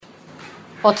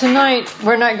Well, tonight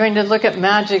we're not going to look at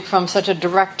magic from such a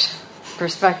direct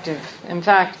perspective. In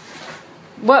fact,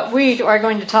 what we are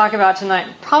going to talk about tonight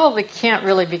probably can't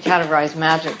really be categorized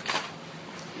magic.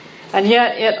 And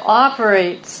yet it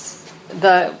operates,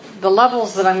 the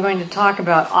levels that I'm going to talk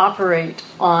about operate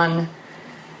on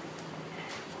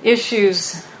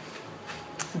issues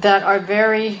that are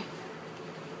very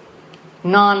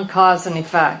non-cause and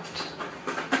effect.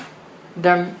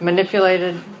 They're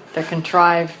manipulated, they're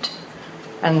contrived,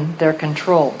 and they're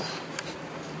controlled.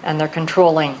 And they're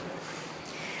controlling.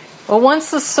 Well, once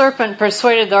the serpent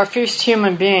persuaded our first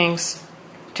human beings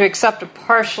to accept a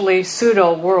partially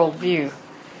pseudo worldview,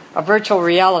 a virtual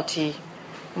reality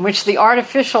in which the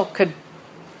artificial could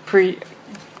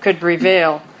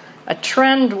prevail, a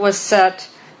trend was set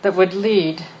that would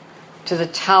lead to the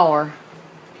Tower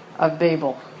of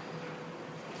Babel.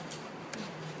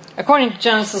 According to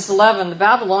Genesis 11, the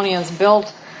Babylonians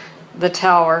built the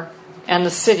tower and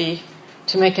the city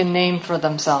to make a name for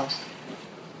themselves.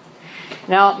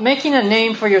 Now, making a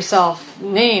name for yourself,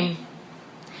 name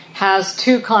has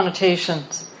two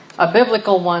connotations, a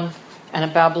biblical one and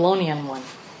a Babylonian one.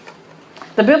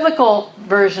 The biblical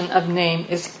version of name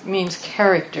means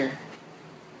character.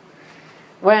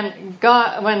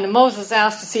 When Moses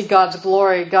asked to see God's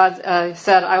glory, God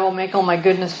said, "I will make all my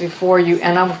goodness before you,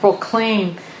 and I will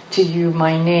proclaim to you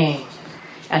my name."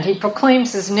 And he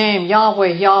proclaims his name,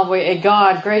 Yahweh, Yahweh, a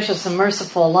God, gracious and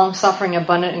merciful, long-suffering,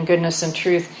 abundant in goodness and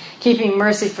truth, keeping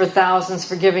mercy for thousands,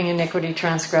 forgiving iniquity,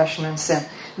 transgression, and sin.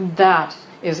 That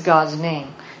is God's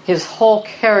name. His whole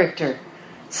character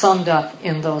summed up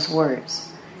in those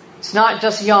words. It's not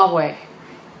just Yahweh,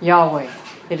 Yahweh.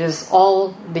 It is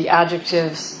all the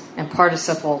adjectives and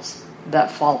participles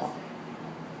that follow.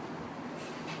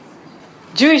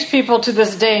 Jewish people to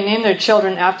this day name their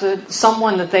children after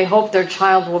someone that they hope their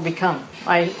child will become.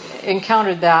 I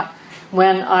encountered that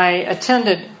when I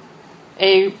attended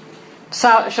a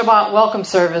Shabbat welcome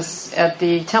service at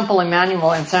the Temple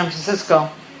Emmanuel in San Francisco.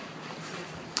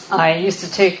 I used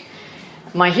to take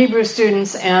my Hebrew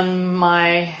students and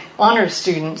my honors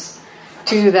students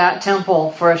to that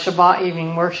temple for a Shabbat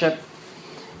evening worship.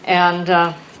 And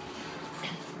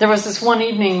there was this one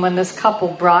evening when this couple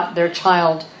brought their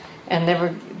child, and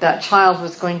that child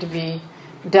was going to be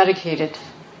dedicated.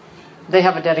 They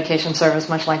have a dedication service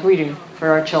much like we do for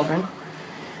our children.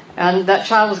 And that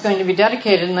child was going to be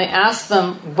dedicated, and they asked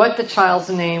them what the child's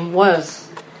name was.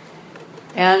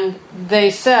 And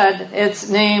they said it's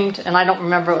named, and I don't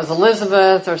remember, it was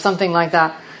Elizabeth or something like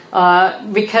that,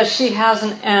 because she has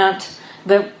an aunt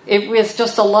that it was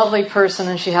just a lovely person,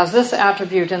 and she has this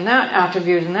attribute and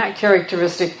that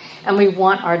characteristic, and we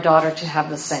want our daughter to have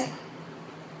the same.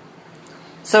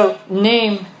 So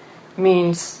name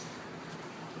means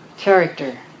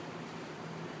character.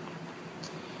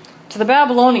 To the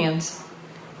Babylonians,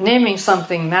 naming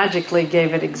something magically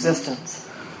gave it existence.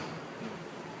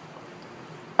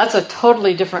 That's a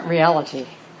totally different reality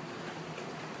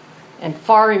and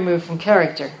far removed from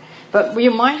character. But you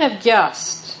might have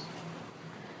guessed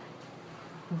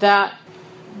that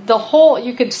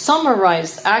you could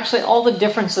summarize actually all the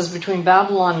differences between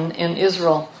Babylon and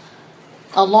Israel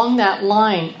along that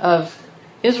line of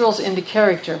Israel's into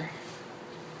character,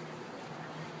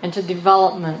 into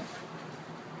development.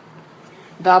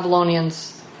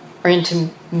 Babylonians are into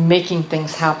making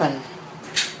things happen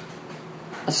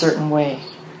a certain way.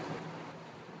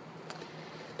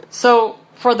 So,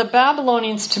 for the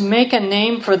Babylonians to make a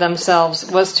name for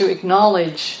themselves was to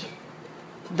acknowledge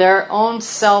their own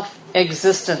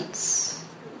self-existence.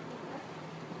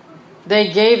 They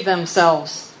gave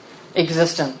themselves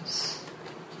existence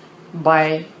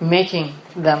by making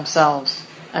themselves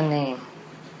a name.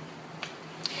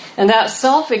 And that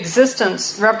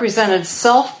self-existence represented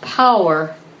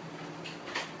self-power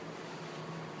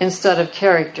instead of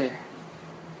character.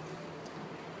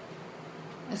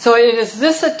 So it is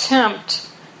this attempt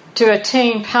to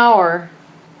attain power,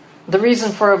 the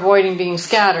reason for avoiding being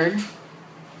scattered.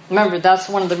 Remember, that's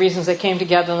one of the reasons they came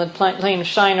together on the plain of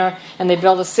Shinar, and they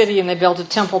built a city and they built a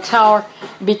temple tower,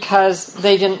 because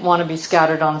they didn't want to be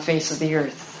scattered on the face of the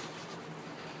earth.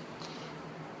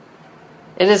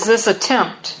 It is this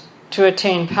attempt to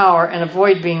attain power and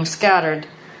avoid being scattered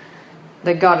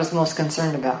that God is most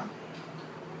concerned about.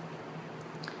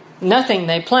 Nothing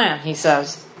they plan, he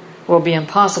says, will be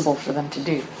impossible for them to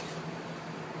do.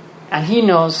 And he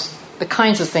knows the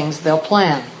kinds of things they'll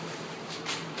plan.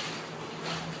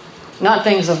 Not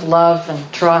things of love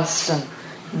and trust and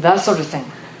that sort of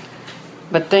thing,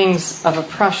 but things of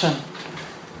oppression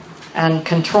and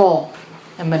control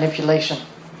and manipulation.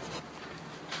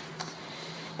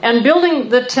 And building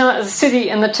the city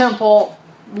and the temple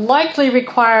likely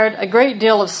required a great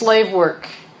deal of slave work.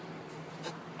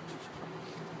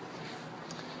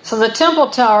 So the temple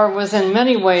tower was in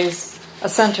many ways a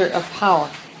center of power.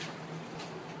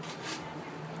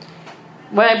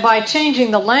 By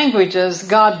changing the languages,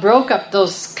 God broke up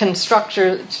those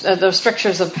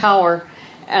strictures of power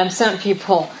and sent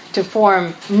people to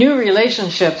form new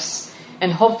relationships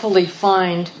and hopefully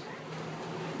find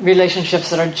relationships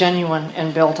that are genuine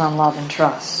and built on love and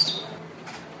trust.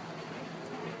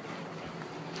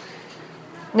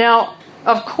 Now,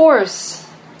 of course,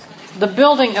 the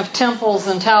building of temples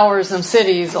and towers and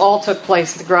cities all took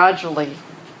place gradually.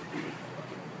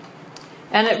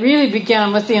 And it really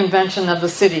began with the invention of the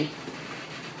city.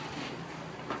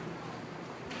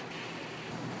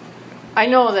 I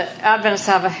know that Adventists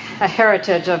have a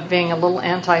heritage of being a little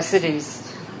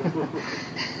anti-cities.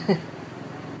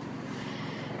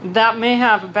 That may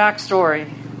have a backstory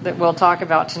that we'll talk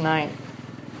about tonight.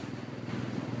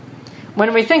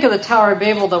 When we think of the Tower of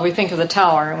Babel, though, we think of the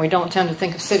tower, and we don't tend to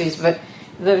think of cities, but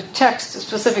the text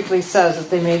specifically says that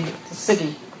they made the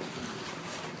city.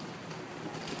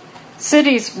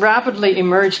 Cities rapidly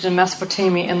emerged in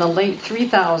Mesopotamia in the late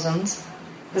 3000s.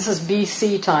 This is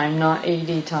BC time, not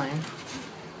AD time.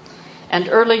 And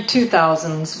early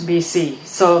 2000s BC.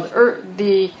 So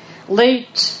the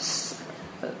late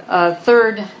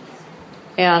 3rd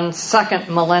and 2nd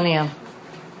millennium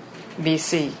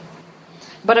BC.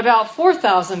 But about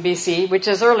 4000 BC, which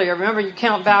is earlier, remember you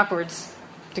count backwards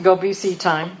to go BC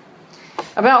time.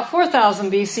 About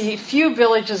 4000 BC, few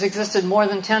villages existed more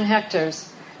than 10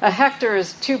 hectares. A hectare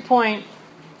is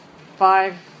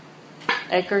 2.5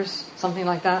 acres, something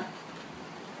like that.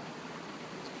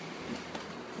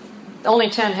 Only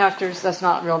 10 hectares, that's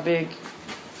not real big,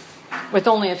 with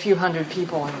only a few hundred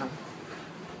people in them.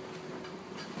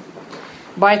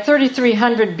 By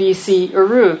 3300 BC,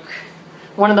 Uruk,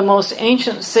 one of the most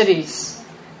ancient cities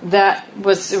that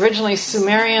was originally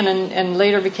Sumerian and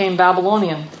later became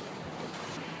Babylonian,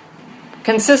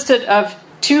 consisted of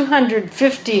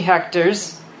 250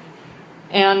 hectares,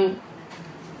 and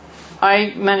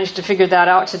I managed to figure that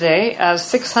out today as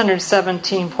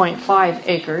 617.5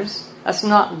 acres. That's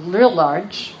not real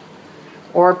large,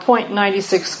 or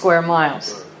 0.96 square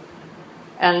miles.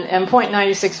 And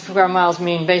 0.96 square miles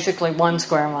mean basically 1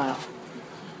 square mile.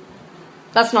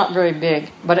 That's not very big,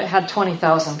 but it had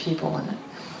 20,000 people in it.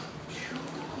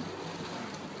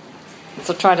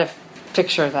 So try to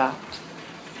picture that.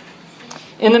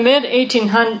 In the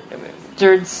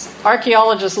mid-1800s,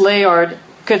 archaeologist Layard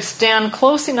could stand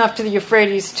close enough to the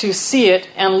Euphrates to see it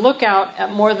and look out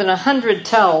at more than 100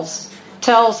 tells.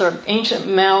 Tells are ancient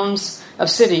mounds of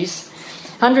cities.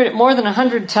 More than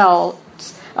 100 tells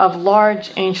of large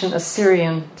ancient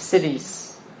Assyrian cities.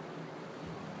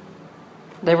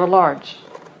 They were large.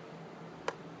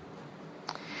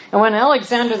 And when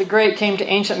Alexander the Great came to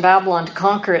ancient Babylon to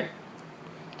conquer it,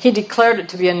 he declared it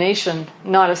to be a nation,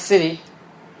 not a city,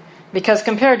 because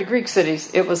compared to Greek cities,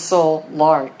 it was so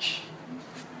large.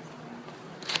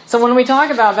 So when we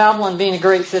talk about Babylon being a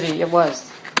great city, it was.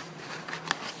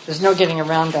 There's no getting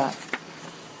around that.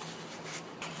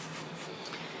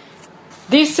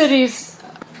 These cities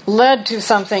led to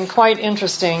something quite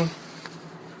interesting.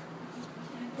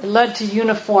 It led to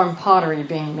uniform pottery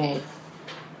being made.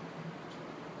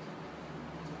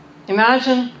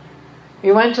 Imagine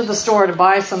you went to the store to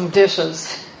buy some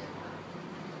dishes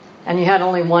and you had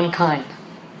only one kind.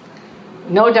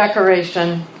 No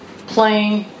decoration,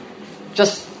 plain,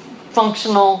 just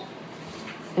functional,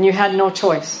 and you had no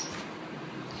choice.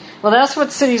 Well, that's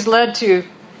what cities led to.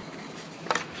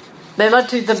 They led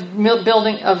to the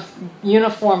building of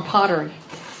uniform pottery.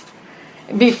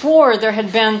 Before, there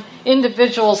had been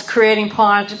individuals creating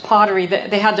pottery.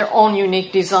 They had their own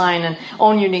unique design and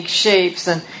own unique shapes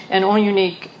and own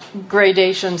unique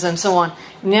gradations and so on.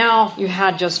 Now you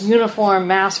had just uniform,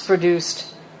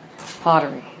 mass-produced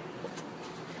pottery.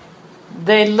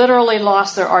 They literally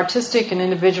lost their artistic and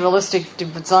individualistic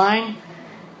design,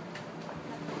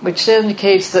 which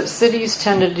indicates that cities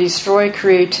tend to destroy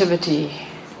creativity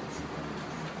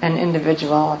and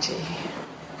individuality.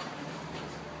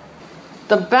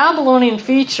 The Babylonian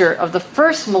feature of the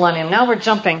first millennium, now we're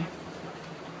jumping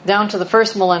down to the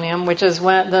first millennium, which is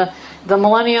when the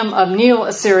millennium of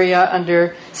Neo-Assyria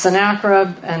under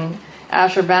Sennacherib and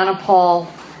Ashurbanipal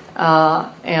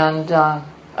and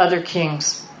other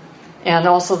kings. And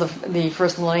also the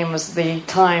first millennium was the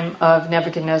time of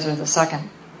Nebuchadnezzar II.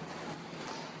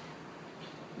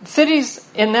 Cities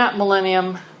in that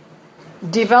millennium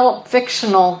developed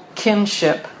fictional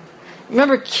kinship.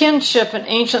 Remember, kinship in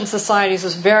ancient societies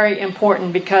was very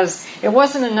important because it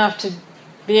wasn't enough to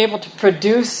be able to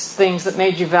produce things that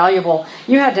made you valuable,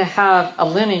 you had to have a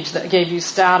lineage that gave you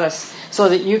status so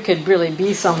that you could really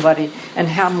be somebody and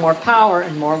have more power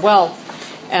and more wealth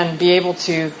and be able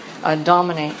to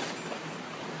dominate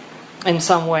in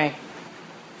some way.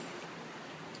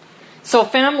 So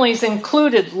families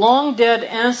included long dead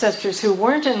ancestors who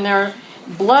weren't in their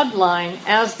bloodline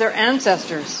as their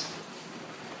ancestors.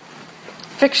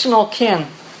 Fictional kin.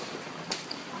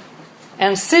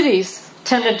 And cities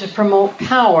tended to promote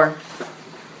power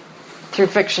through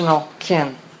fictional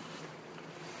kin.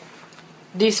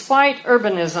 Despite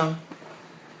urbanism,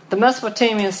 the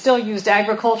Mesopotamians still used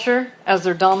agriculture as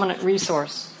their dominant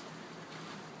resource.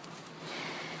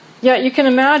 Yet you can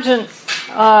imagine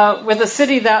with a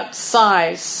city that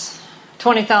size,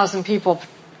 20,000 people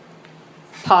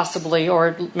possibly,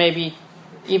 or maybe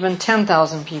even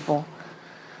 10,000 people,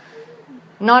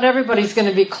 not everybody's going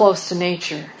to be close to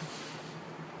nature.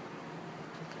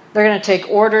 They're going to take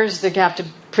orders, they have to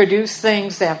produce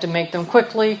things, they have to make them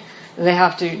quickly, they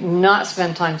have to not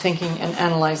spend time thinking and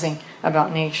analyzing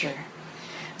about nature.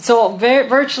 So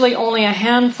virtually only a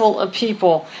handful of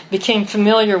people became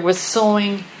familiar with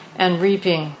sowing and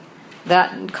reaping,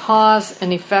 that cause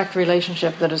and effect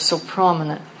relationship that is so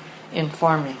prominent in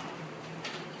farming.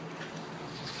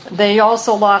 They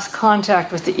also lost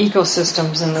contact with the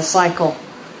ecosystems and the cycle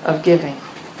of giving.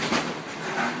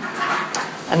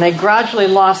 And they gradually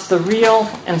lost the real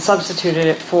and substituted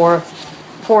it for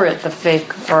it the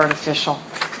fake or artificial.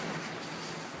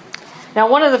 Now,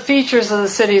 one of the features of the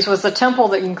cities was the temple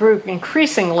that grew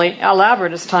increasingly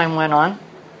elaborate as time went on.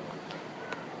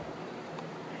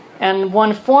 And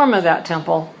one form of that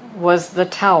temple was the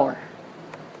tower,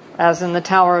 as in the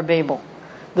Tower of Babel,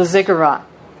 the ziggurat.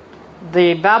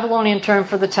 The Babylonian term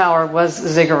for the tower was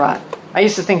ziggurat. I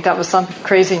used to think that was some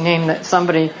crazy name that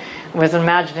somebody with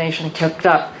imagination cooked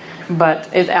up,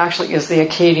 but it actually is the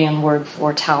Akkadian word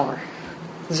for tower,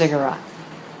 ziggurat.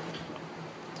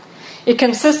 It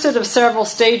consisted of several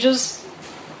stages,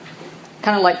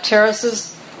 kind of like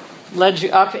terraces, led you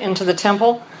up into the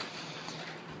temple.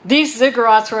 These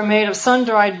ziggurats were made of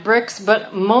sun-dried bricks,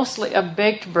 but mostly of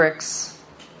baked bricks.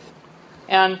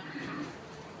 And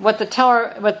what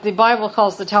the Bible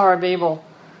calls the Tower of Babel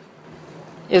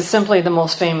is simply the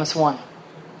most famous one.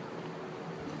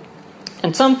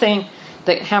 And some think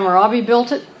that Hammurabi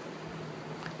built it.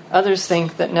 Others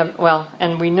think that,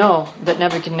 and we know that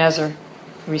Nebuchadnezzar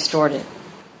restored it.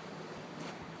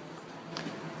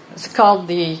 It's called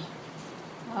the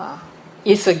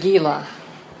Isagila.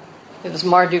 It was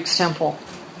Marduk's temple,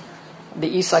 the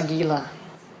Isagila.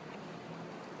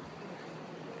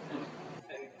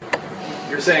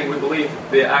 You're saying we believe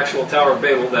the actual Tower of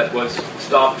Babel that was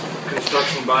stopped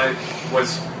construction by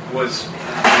was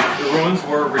the ruins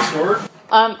were restored?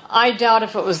 I doubt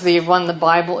if it was the one the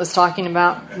Bible is talking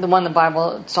about. Okay. The one the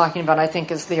Bible is talking about, I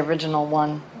think, is the original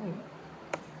one.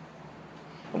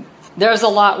 There's a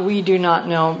lot we do not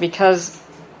know because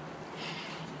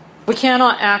we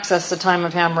cannot access the time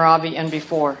of Hammurabi and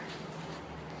before.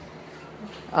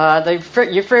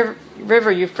 The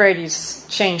river Euphrates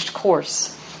changed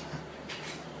course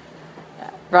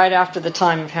right after the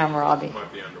time of Hammurabi. It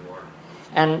might be underwater.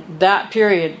 And that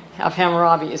period of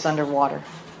Hammurabi is underwater.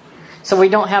 So we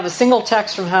don't have a single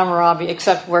text from Hammurabi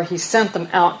except where he sent them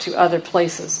out to other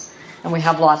places. And we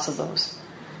have lots of those.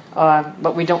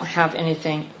 But we don't have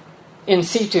anything in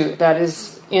situ that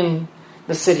is in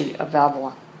the city of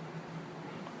Babylon.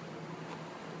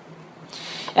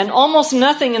 And almost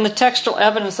nothing in the textual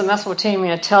evidence of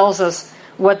Mesopotamia tells us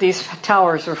what these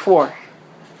towers were for.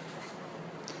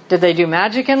 Did they do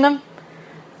magic in them?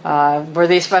 Were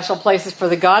they special places for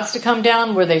the gods to come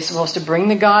down? Were they supposed to bring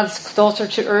the gods closer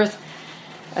to earth?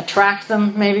 Attract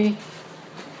them, maybe?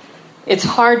 It's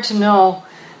hard to know.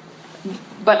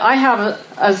 But I have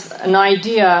an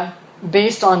idea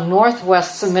based on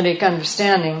Northwest Semitic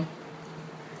understanding.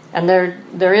 And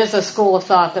there is a school of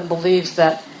thought that believes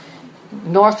that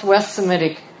Northwest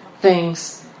Semitic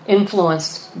things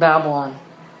influenced Babylon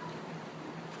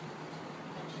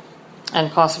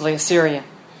and possibly Assyria.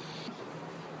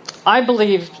 I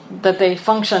believe that they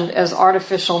functioned as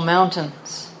artificial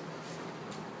mountains.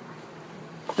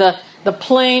 The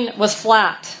plain was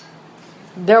flat.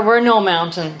 There were no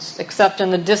mountains except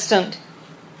in the distant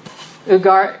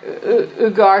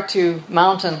Ugartu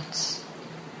mountains.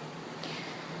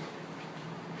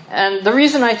 And the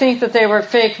reason I think that they were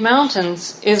fake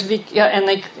mountains is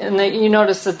you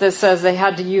notice that this says they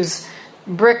had to use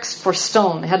bricks for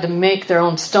stone. They had to make their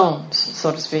own stones,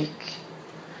 so to speak.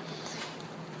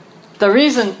 The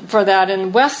reason for that,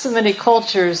 in West Semitic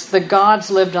cultures, the gods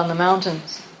lived on the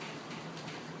mountains,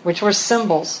 which were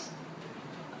symbols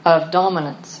of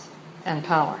dominance and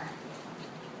power.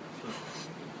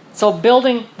 So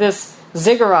building this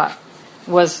ziggurat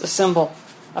was a symbol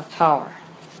of power.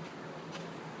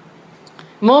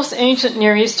 Most ancient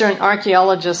Near Eastern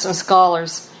archaeologists and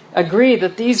scholars agree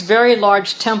that these very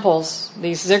large temples,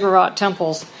 these ziggurat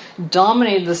temples,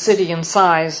 dominated the city in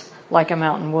size like a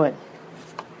mountain would.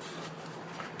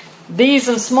 These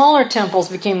and smaller temples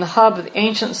became the hub of the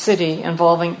ancient city,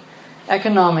 involving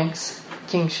economics,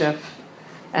 kingship,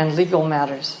 and legal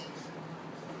matters.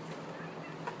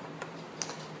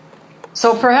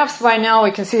 So perhaps by now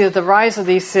we can see that the rise of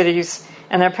these cities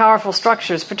and their powerful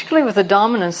structures, particularly with the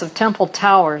dominance of temple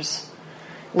towers,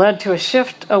 led to a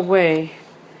shift away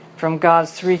from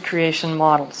God's three creation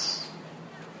models.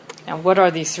 And what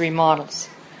are these three models?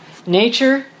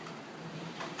 Nature,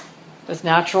 with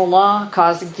natural law,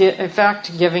 cause and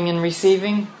effect, giving and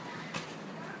receiving.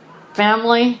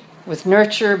 Family, with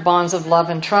nurture, bonds of love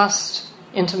and trust,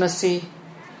 intimacy.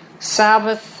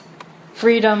 Sabbath,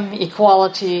 freedom,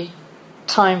 equality,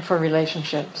 time for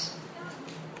relationships.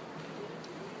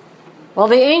 Well,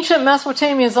 the ancient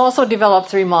Mesopotamians also developed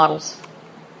three models: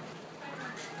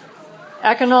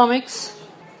 economics,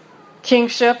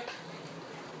 kingship,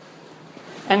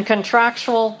 and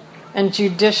contractual and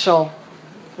judicial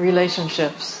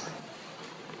relationships.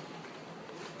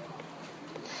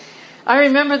 I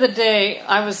remember the day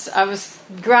I was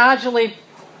gradually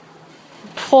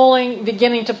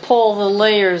beginning to pull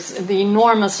the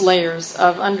enormous layers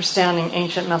of understanding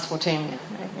ancient Mesopotamia.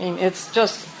 I mean, it's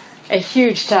just a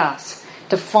huge task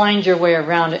to find your way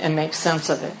around it and make sense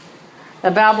of it.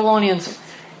 The Babylonians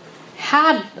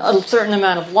had a certain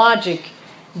amount of logic,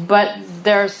 but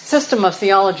their system of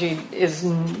theology is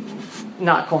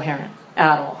not coherent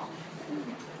at all.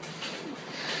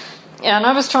 And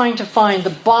I was trying to find the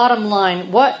bottom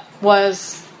line. What were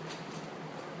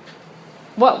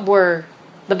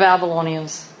the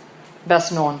Babylonians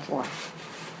best known for?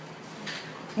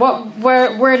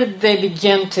 Where did they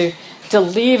begin to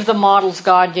leave the models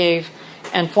God gave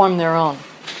and form their own?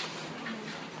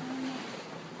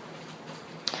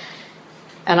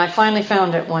 And I finally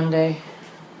found it one day.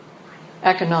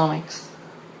 Economics.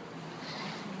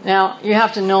 Now, you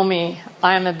have to know me.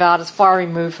 I am about as far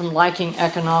removed from liking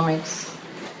economics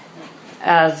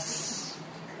as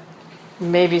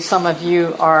maybe some of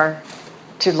you are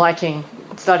to liking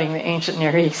studying the ancient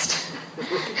Near East.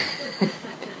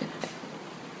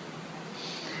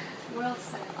 Well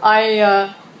said.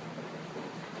 I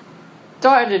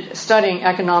started studying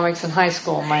economics in high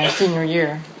school my senior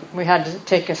year. We had to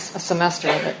take a semester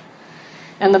of it.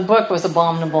 And the book was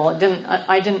abominable.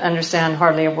 I didn't understand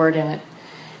hardly a word in it.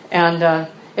 And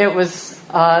it was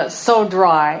so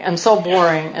dry and so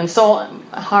boring and so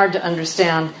hard to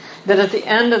understand that at the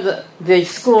end of the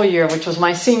school year, which was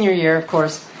my senior year, of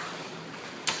course,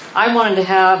 I wanted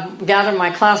to gather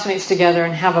my classmates together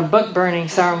and have a book burning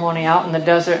ceremony out in the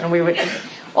desert, and we would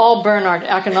all burn our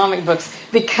economic books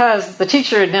because the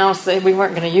teacher announced that we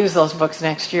weren't going to use those books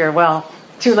next year. Well,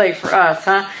 too late for us,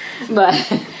 huh? But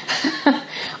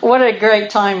what a great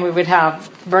time we would have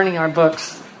burning our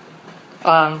books.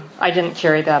 I didn't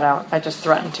carry that out. I just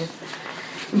threatened to.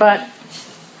 But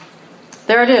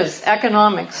there it is,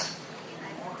 economics.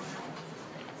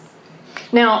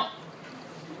 Now,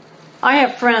 I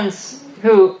have friends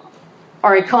who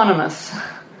are economists,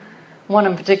 one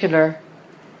in particular,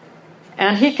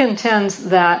 and he contends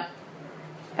that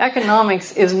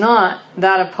economics is not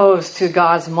that opposed to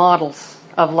God's models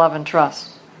of love and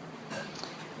trust.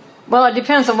 Well, it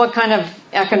depends on what kind of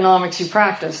economics you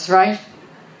practice, right?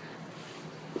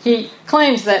 He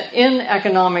claims that in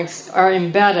economics are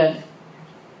embedded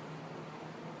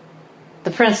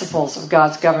the principles of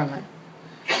God's government.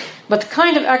 But the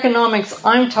kind of economics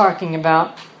I'm talking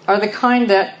about are the kind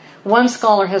that one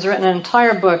scholar has written an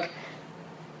entire book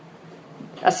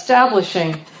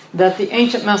establishing that the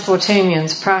ancient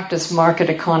Mesopotamians practiced market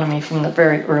economy from the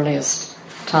very earliest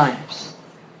times.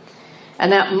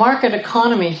 And that market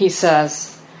economy, he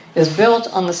says, is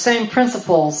built on the same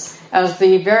principles as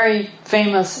the very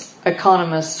famous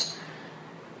economist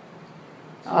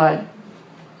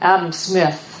Adam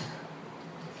Smith,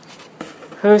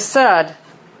 who said,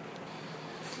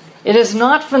 "It is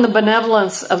not from the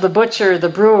benevolence of the butcher, the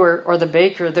brewer, or the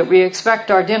baker that we expect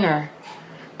our dinner,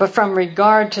 but from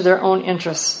regard to their own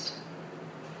interest.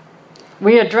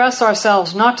 We address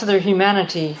ourselves not to their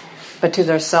humanity, but to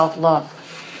their self-love."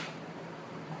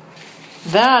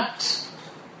 That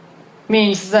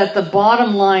means that the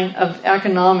bottom line of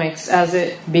economics as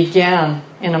it began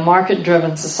in a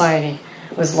market-driven society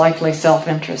was likely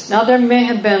self-interest. Now, there may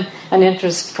have been an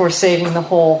interest for saving the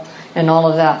whole and all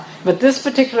of that, but this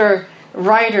particular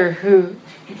writer who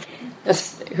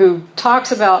who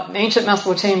talks about ancient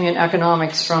Mesopotamian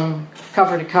economics from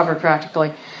cover to cover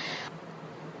practically,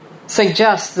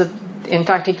 suggests that, in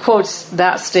fact, he quotes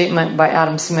that statement by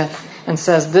Adam Smith and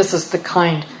says this is the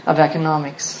kind of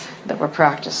economics that were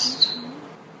practiced.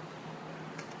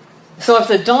 So if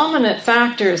the dominant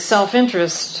factor is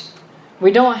self-interest,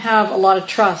 we don't have a lot of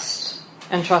trust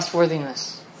and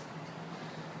trustworthiness.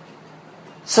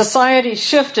 Society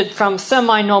shifted from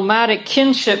semi-nomadic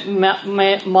kinship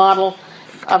model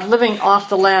of living off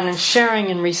the land and sharing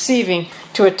and receiving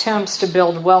to attempts to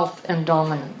build wealth and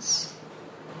dominance.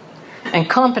 And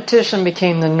competition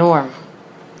became the norm.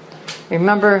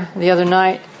 Remember the other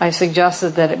night I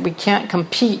suggested that we can't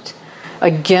compete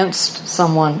against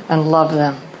someone and love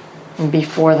them and be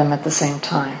for them at the same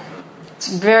time. It's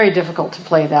very difficult to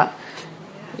play that.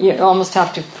 You almost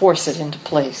have to force it into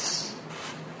place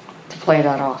to play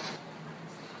that off.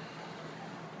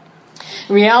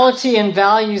 Reality and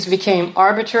values became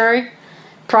arbitrary.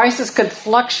 Prices could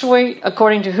fluctuate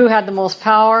according to who had the most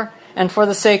power and for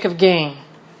the sake of gain.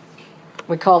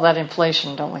 We call that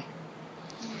inflation, don't we?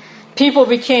 People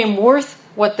became worth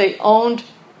what they owned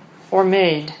or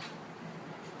made.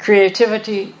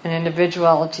 Creativity and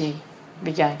individuality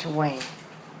began to wane.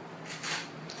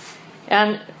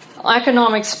 And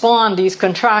economics spawned these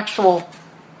contractual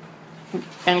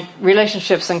and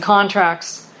relationships and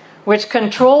contracts, which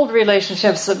controlled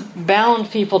relationships that bound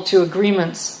people to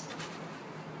agreements.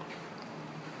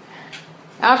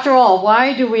 After all,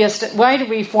 why do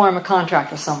we form a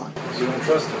contract with someone? Because you don't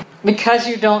trust them. Because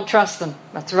you don't trust them.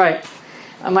 That's right.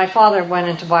 My father went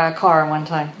in to buy a car one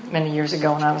time, many years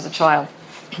ago when I was a child.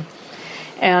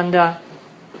 And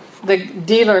the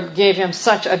dealer gave him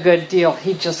such a good deal,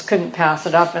 he just couldn't pass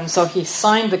it up. And so he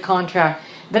signed the contract.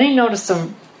 Then he noticed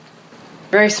some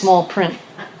very small print.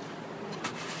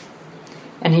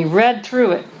 And he read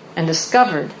through it and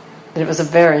discovered that it was a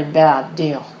very bad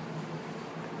deal.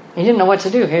 He didn't know what to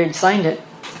do. He'd signed it.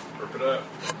 Rip it up.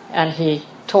 And he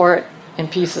tore it in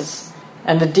pieces.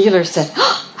 And the dealer said,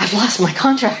 "Oh, I've lost my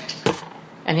contract."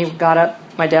 And he got up,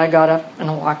 my dad got up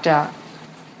and walked out.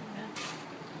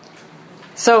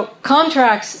 So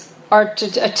contracts are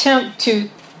to attempt to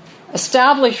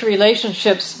establish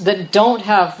relationships that don't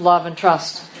have love and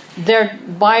trust. They're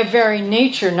by very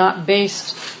nature not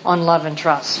based on love and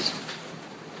trust.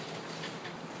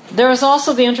 There is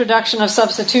also the introduction of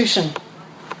substitution.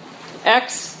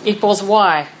 X equals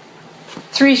Y.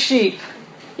 3 sheep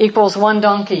equals 1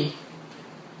 donkey.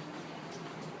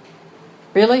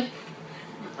 Really?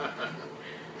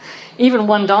 Even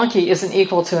 1 donkey isn't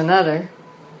equal to another.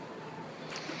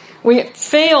 We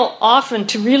fail often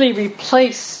to really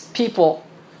replace people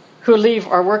who leave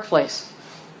our workplace.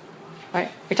 Right?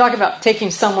 We talk about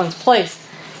taking someone's place,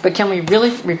 but can we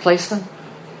really replace them?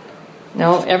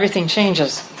 No, everything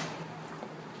changes.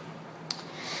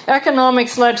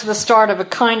 Economics led to the start of a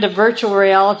kind of virtual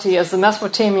reality as the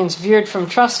Mesopotamians veered from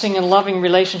trusting and loving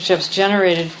relationships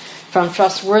generated from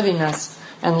trustworthiness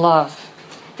and love.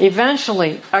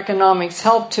 Eventually, economics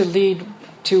helped to lead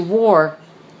to war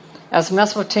as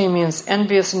Mesopotamians'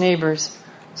 envious neighbors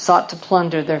sought to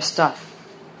plunder their stuff.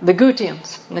 The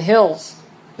Gutians in the hills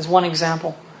is one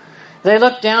example. They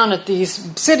looked down at these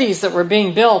cities that were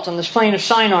being built on the plain of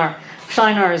Shinar.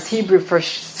 Shinar is Hebrew for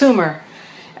Sumer.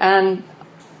 And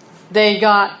they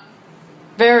got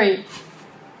very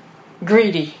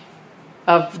greedy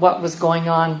of what was going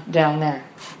on down there.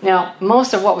 Now,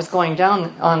 most of what was going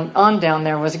on down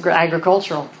there was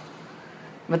agricultural.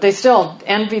 But they still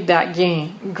envied that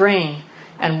grain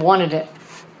and wanted it.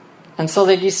 And so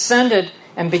they descended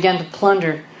and began to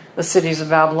plunder the cities of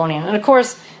Babylonia. And of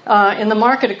course, in the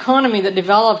market economy that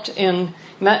developed in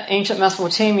ancient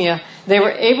Mesopotamia, they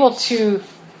were able to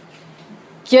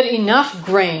get enough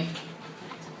grain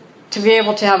to be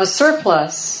able to have a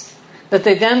surplus that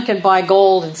they then could buy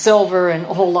gold and silver and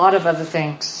a whole lot of other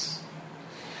things.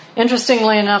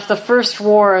 Interestingly enough, the first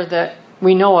war that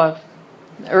we know of,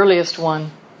 the earliest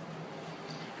one,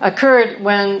 occurred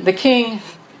when the king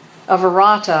of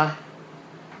Arata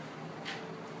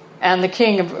and the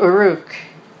king of Uruk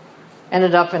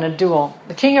ended up in a duel.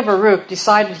 The king of Uruk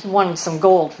decided he wanted some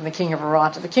gold from the king of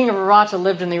Arata. The king of Arata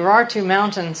lived in the Urartu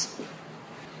mountains,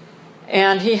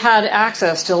 and he had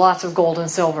access to lots of gold and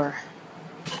silver.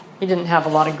 He didn't have a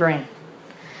lot of grain.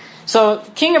 So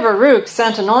king of Uruk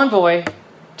sent an envoy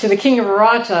to the king of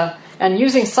Arata, and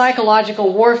using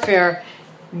psychological warfare,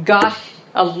 got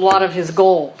a lot of his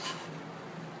gold.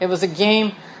 It was a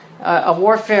game, a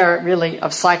warfare really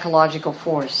of psychological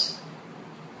force.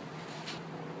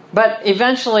 But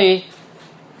eventually,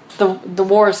 the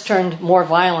wars turned more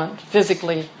violent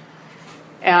physically,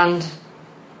 and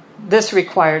this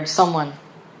required someone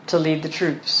to lead the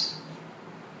troops.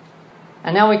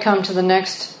 And now we come to the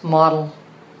next model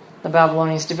the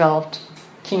Babylonians developed,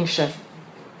 kingship.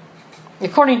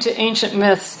 According to ancient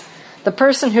myths, the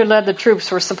person who led the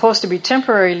troops were supposed to be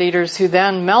temporary leaders who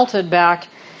then melted back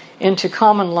into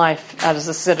common life as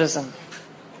a citizen,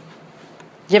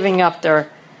 giving up their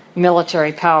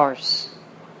military powers.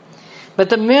 But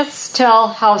the myths tell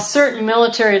how certain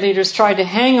military leaders tried to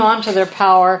hang on to their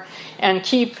power and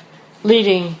keep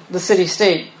leading the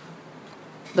city-state.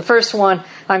 The first one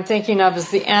I'm thinking of is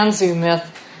the Anzu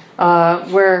myth,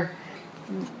 where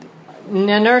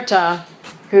Ninurta,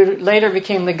 who later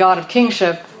became the god of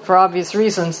kingship for obvious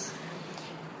reasons,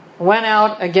 went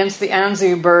out against the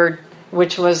Anzu bird,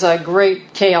 which was a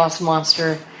great chaos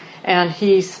monster, and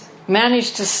he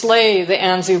managed to slay the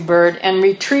Anzu bird and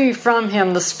retrieve from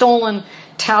him the stolen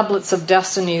tablets of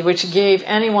destiny, which gave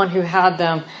anyone who had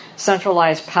them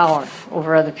centralized power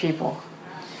over other people.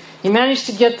 He managed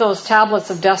to get those tablets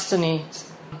of destiny.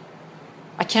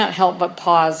 I can't help but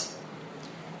pause.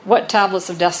 What tablets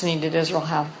of destiny did Israel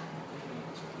have?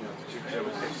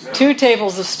 2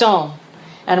 tables of stone.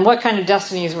 And what kind of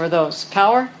destinies were those?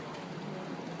 Power?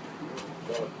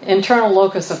 Internal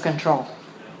locus of control.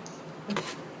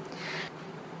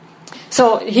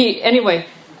 So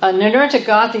Ninurta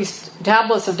got these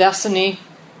tablets of destiny,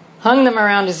 hung them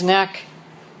around his neck,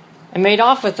 and made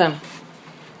off with them.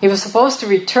 He was supposed to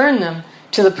return them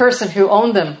to the person who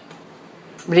owned them,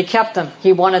 but he kept them.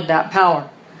 He wanted that power.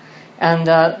 And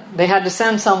they had to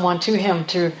send someone to him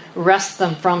to wrest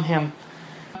them from him.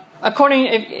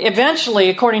 Eventually,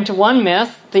 according to one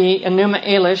myth, the Enuma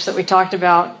Elish that we talked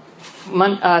about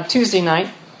Tuesday night,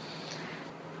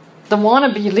 the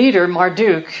wannabe leader,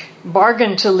 Marduk,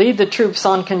 bargained to lead the troops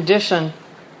on condition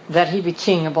that he be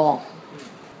king of all.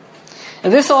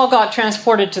 And this all got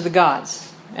transported to the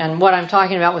gods. And what I'm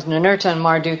talking about with Ninurta and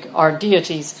Marduk are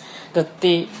deities that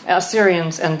the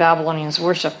Assyrians and Babylonians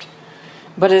worshipped.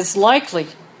 But it's likely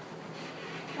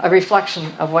a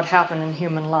reflection of what happened in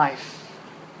human life.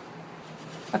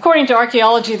 According to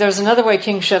archaeology, there's another way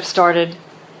kingship started.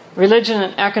 Religion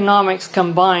and economics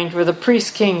combined, where the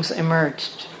priest-kings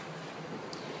emerged.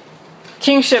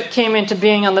 Kingship came into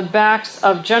being on the backs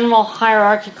of general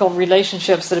hierarchical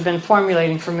relationships that have been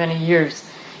formulating for many years.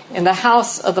 In the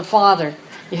house of the father,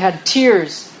 you had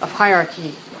tiers of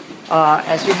hierarchy,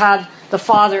 as you had the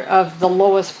father of the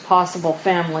lowest possible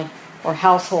family or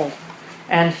household,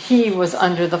 and he was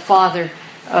under the father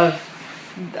of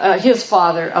his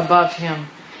father above him,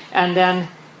 and then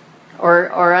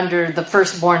or under the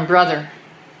firstborn brother,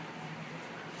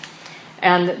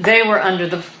 and they were under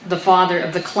the father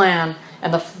of the clan,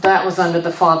 and that was under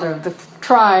the father of the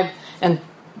tribe, and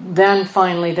then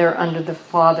finally they're under the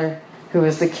father who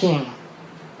is the king.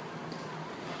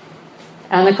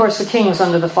 And of course the king was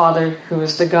under the father who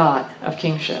is the god of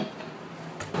kingship.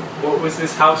 What was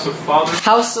this house of father?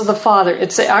 House of the father.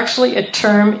 It's actually a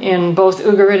term in both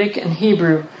Ugaritic and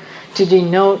Hebrew to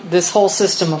denote this whole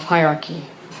system of hierarchy,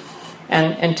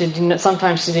 and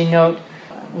sometimes to denote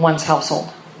one's household.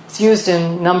 It's used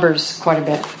in Numbers quite a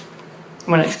bit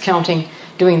when it's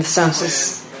doing the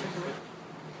census.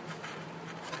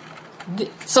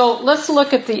 So let's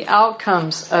look at the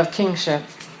outcomes of kingship.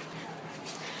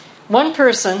 One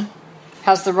person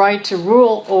has the right to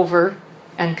rule over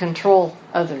and control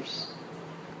others.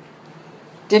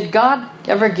 Did God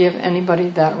ever give anybody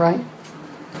that right?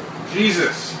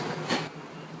 Jesus.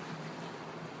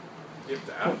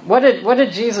 What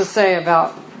did Jesus say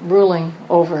about ruling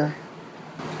over?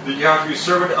 That you have to be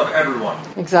servant of everyone.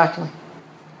 Exactly.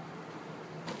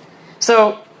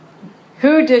 So,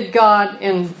 who did God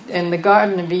in the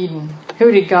Garden of Eden,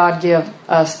 who did God give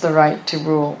us the right to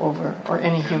rule over, or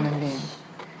any human being?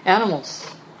 Animals,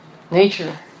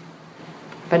 nature,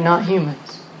 but not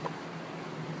humans.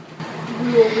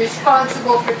 We were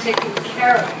responsible for taking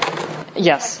care of it.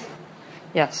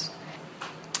 Yes.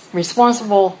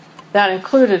 Responsible, that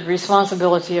included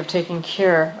responsibility of taking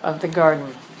care of the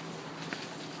garden.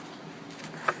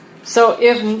 So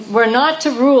if we're not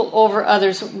to rule over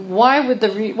others, what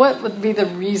would be the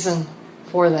reason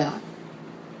for that?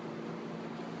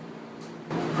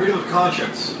 Freedom of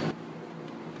conscience.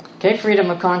 Okay, freedom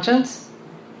of conscience.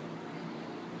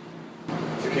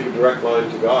 To keep a direct line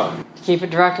to God. To keep a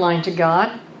direct line to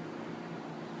God.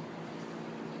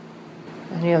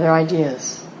 Any other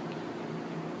ideas?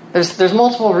 There's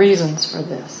multiple reasons for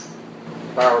this.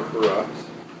 Power corrupts.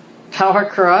 Power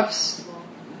corrupts.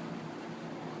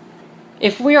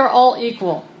 If we are all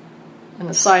equal in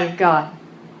the sight of God,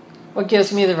 what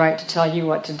gives me the right to tell you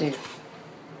what to do?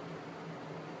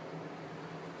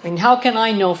 I mean, how can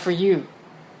I know for you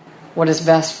what is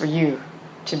best for you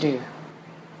to do.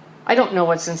 I don't know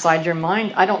what's inside your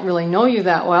mind. I don't really know you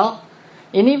that well.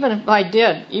 And even if I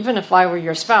did, even if I were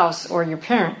your spouse or your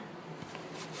parent,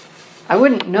 I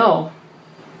wouldn't know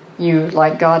you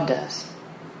like God does.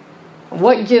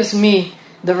 What gives me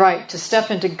the right to step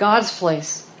into God's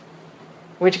place,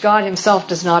 which God himself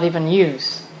does not even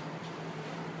use,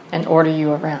 and order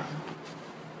you around?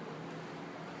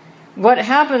 What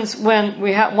happens when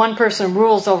one person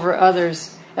rules over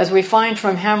others, as we find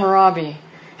from Hammurabi?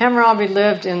 Hammurabi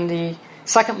lived in the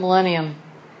 2nd millennium,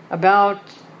 about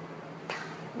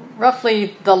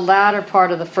roughly the latter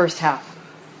part of the first half,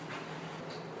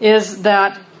 is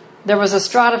that there was a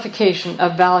stratification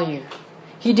of value.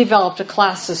 He developed a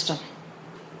class system,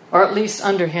 or at least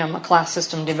under him a class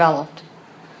system developed.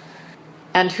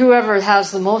 And whoever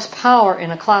has the most power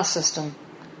in a class system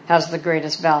has the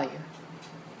greatest value.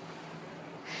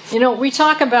 You know, we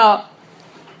talk about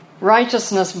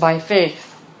righteousness by faith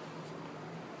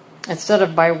instead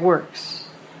of by works.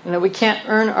 You know, we can't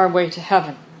earn our way to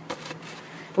heaven.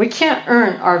 We can't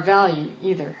earn our value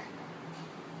either.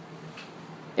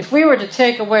 If we were to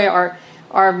take away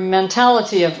our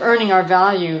mentality of earning our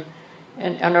value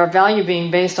and our value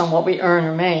being based on what we earn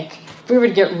or make, if we were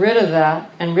to get rid of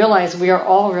that and realize we are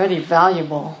already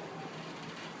valuable,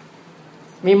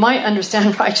 we might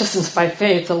understand righteousness by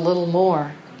faith a little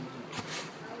more.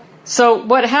 So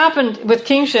what happened with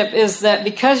kingship is that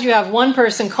because you have one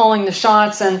person calling the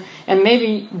shots and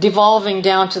maybe devolving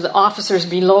down to the officers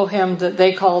below him that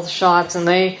they call the shots, and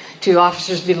they to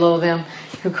officers below them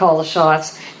who call the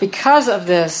shots, because of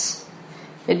this,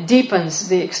 it deepens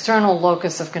the external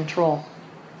locus of control.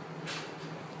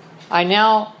 I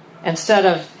now, instead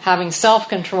of having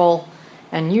self-control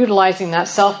and utilizing that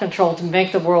self-control to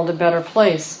make the world a better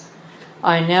place,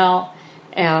 I now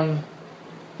am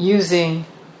using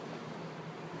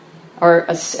or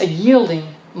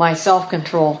yielding my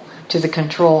self-control to the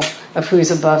control of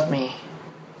who's above me.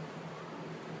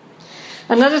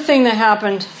 Another thing that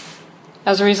happened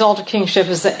as a result of kingship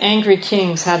is that angry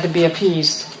kings had to be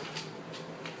appeased.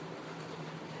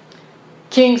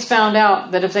 Kings found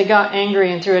out that if they got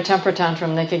angry and threw a temper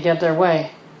tantrum, they could get their way.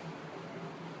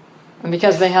 And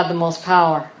because they had the most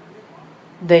power,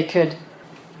 they could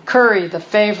curry the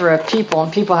favor of people,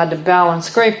 and people had to bow and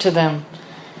scrape to them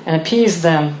and appease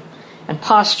them and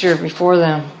posture before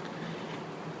them,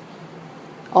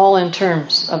 all in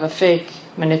terms of a fake,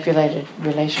 manipulated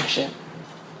relationship.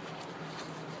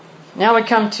 Now we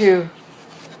come to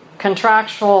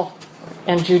contractual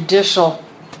and judicial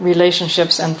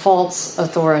relationships and false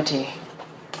authority.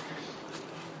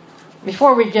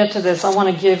 Before we get to this, I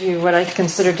want to give you what I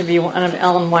consider to be one of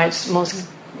Ellen White's most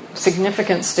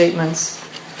significant statements,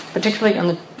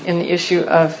 particularly in the issue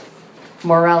of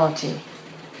morality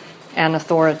and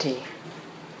authority.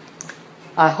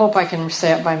 I hope I can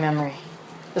say it by memory.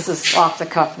 This is off the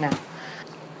cuff now.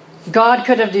 God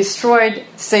could have destroyed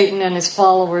Satan and his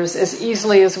followers as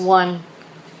easily as one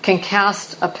can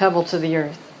cast a pebble to the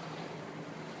earth.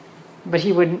 But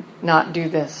he would not do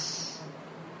this.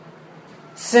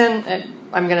 Sin,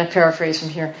 I'm going to paraphrase from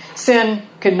here. Sin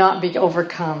could not be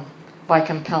overcome by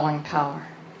compelling power.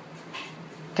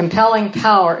 Compelling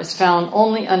power is found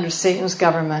only under Satan's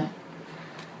government.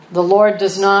 The Lord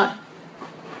does not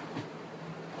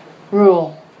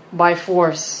rule by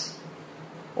force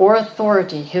or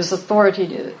authority. His authority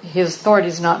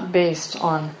is not based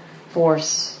on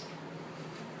force,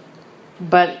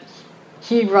 but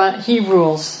he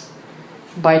rules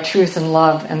by truth and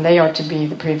love, and they are to be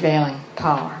the prevailing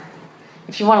power.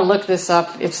 If you want to look this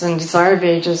up, it's in Desire of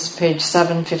Ages, page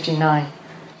 759.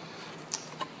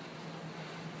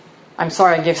 I'm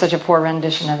sorry I gave such a poor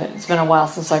rendition of it. It's been a while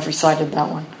since I've recited that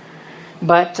one.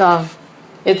 But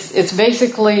it's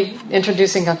basically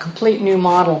introducing a complete new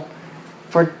model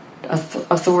for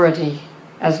authority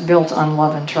as built on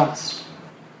love and trust.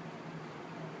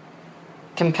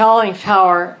 Compelling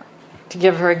power, to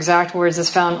give her exact words, is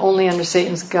found only under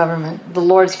Satan's government. The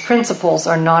Lord's principles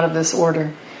are not of this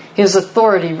order. His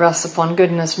authority rests upon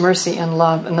goodness, mercy, and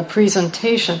love, and the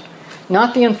presentation,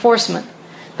 not the enforcement,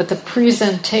 but the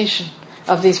presentation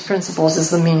of these principles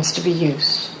is the means to be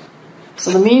used.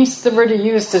 So the means that we're to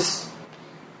use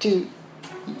to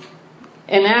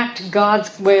enact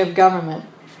God's way of government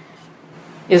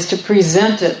is to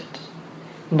present it,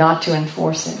 not to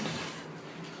enforce it.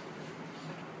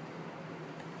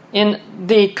 In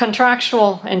the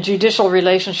contractual and judicial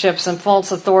relationships and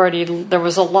false authority, there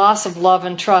was a loss of love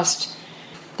and trust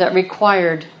that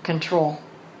required control.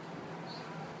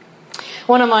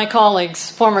 One of my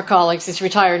colleagues, former colleagues, he's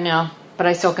retired now, but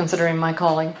I still consider him my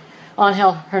colleague,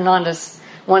 Angel Hernandez,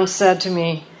 once said to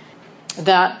me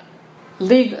that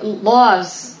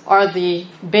laws are the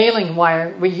baling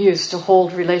wire we use to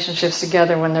hold relationships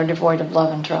together when they're devoid of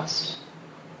love and trust.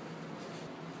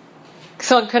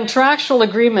 So contractual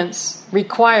agreements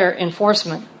require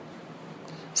enforcement.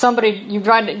 You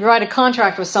write a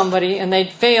contract with somebody and they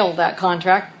fail that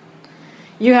contract,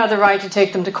 you have the right to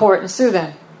take them to court and sue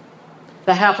them.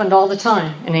 That happened all the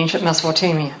time in ancient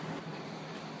Mesopotamia.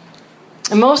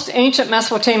 And most ancient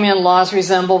Mesopotamian laws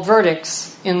resemble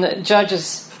verdicts in the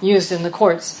judges used in the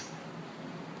courts.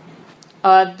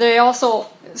 They also,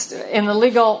 in the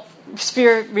legal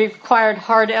sphere, required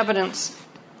hard evidence.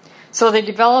 So they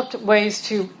developed ways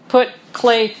to put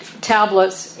clay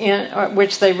tablets in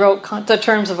which they wrote the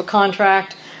terms of a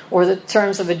contract or the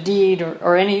terms of a deed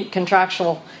or any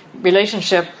contractual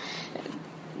relationship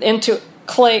into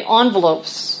clay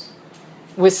envelopes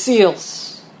with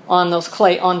seals on those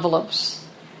clay envelopes.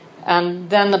 And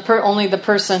then only the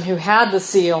person who had the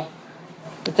seal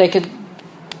that they could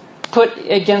put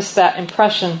against that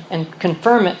impression and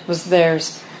confirm it was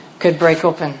theirs could break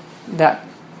open that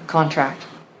contract.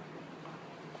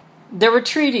 There were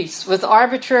treaties with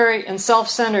arbitrary and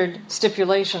self-centered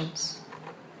stipulations.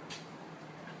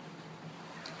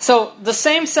 So the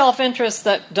same self-interest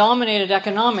that dominated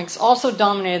economics also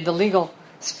dominated the legal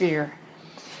sphere.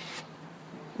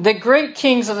 The great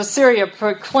kings of Assyria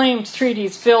proclaimed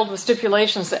treaties filled with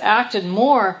stipulations that acted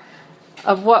more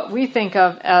of what we think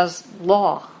of as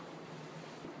law.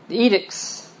 The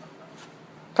edicts,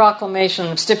 proclamation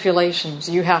of stipulations.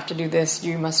 You have to do this,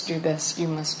 you must do this, you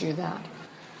must do that.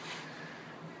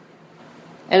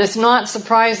 And it's not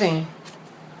surprising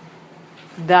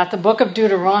that the book of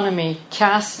Deuteronomy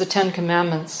casts the Ten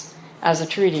Commandments as a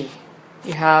treaty.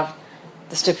 You have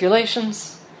the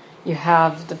stipulations, you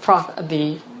have the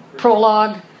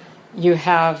prologue, you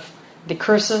have the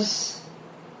curses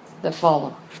that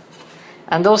follow.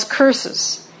 And those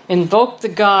curses invoked the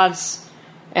gods,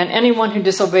 and anyone who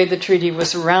disobeyed the treaty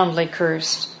was roundly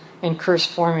cursed in curse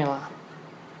formula.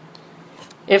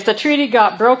 If the treaty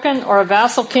got broken or a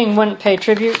vassal king wouldn't pay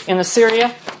tribute in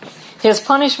Assyria, his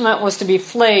punishment was to be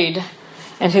flayed,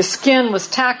 and his skin was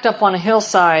tacked up on a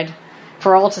hillside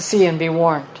for all to see and be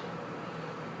warned.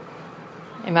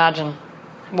 Imagine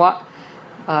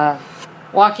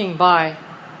walking by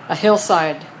a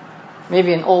hillside,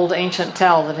 maybe an old ancient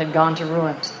tell that had gone to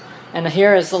ruins, and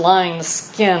here is lying the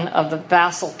skin of the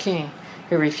vassal king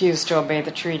who refused to obey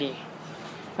the treaty.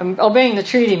 Obeying the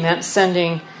treaty meant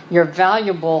sending your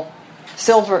valuable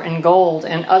silver and gold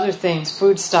and other things,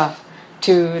 foodstuff,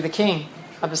 to the king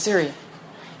of Assyria.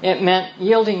 It meant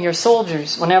yielding your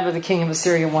soldiers whenever the king of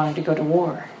Assyria wanted to go to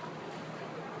war.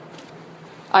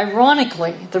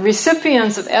 Ironically, the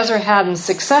recipients of Esarhaddon's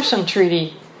succession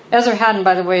treaty, Esarhaddon,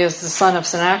 by the way, is the son of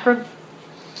Sennacherib.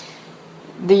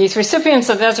 The recipients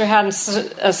of Esarhaddon's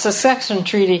succession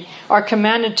treaty are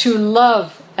commanded to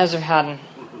love Esarhaddon,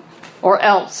 or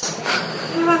else.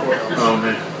 Oh,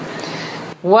 man.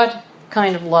 What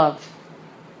kind of love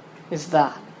is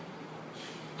that?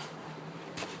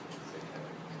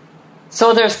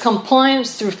 So there's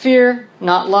compliance through fear,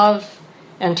 not love,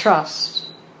 and trust.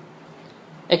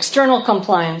 External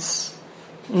compliance,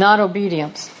 not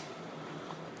obedience.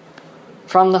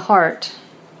 From the heart,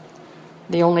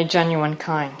 the only genuine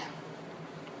kind.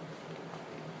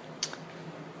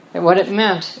 And what it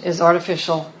meant is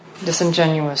artificial,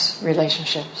 disingenuous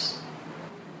relationships.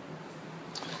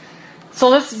 So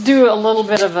let's do a little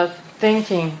bit of a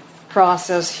thinking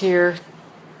process here.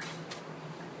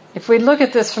 If we look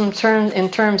at this in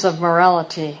terms of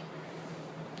morality,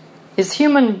 is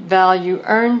human value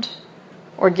earned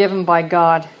or given by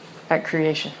God at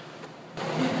creation?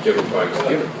 Given by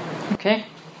God. Okay.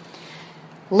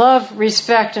 Love,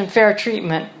 respect, and fair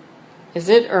treatment, is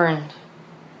it earned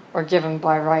or given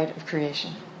by right of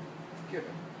creation?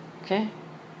 Given. Okay.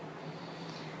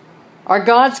 Are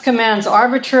God's commands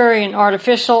arbitrary and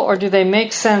artificial, or do they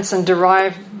make sense and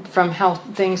derive from how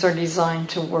things are designed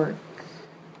to work?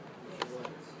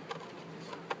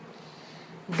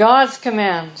 God's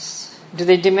commands, do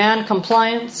they demand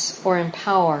compliance or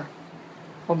empower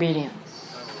obedience?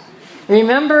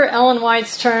 Remember Ellen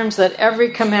White's terms that every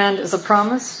command is a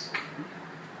promise?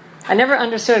 I never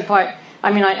understood quite.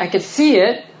 I could see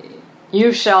it.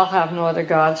 You shall have no other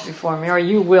gods before me, or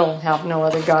you will have no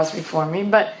other gods before me.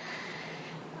 But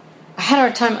I had a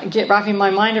hard time wrapping my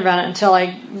mind around it until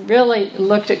I really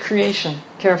looked at creation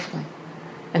carefully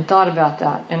and thought about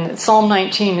that. And Psalm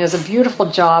 19 does a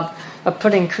beautiful job of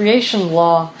putting creation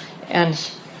law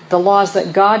and the laws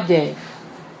that God gave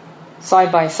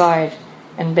side by side,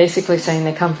 and basically saying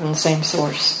they come from the same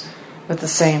source with the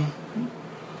same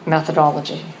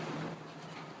methodology.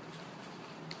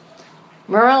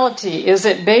 Morality, is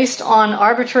it based on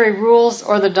arbitrary rules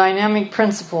or the dynamic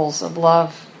principles of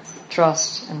love,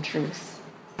 trust, and truth?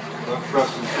 Love,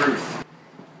 trust, and truth.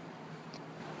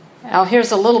 Now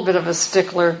here's a little bit of a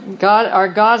stickler. Are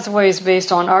God's ways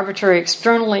based on arbitrary,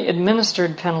 externally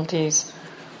administered penalties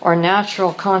or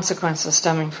natural consequences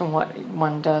stemming from what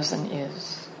one does and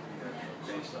is?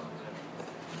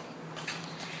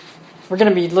 We're going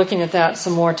to be looking at that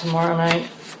some more tomorrow night.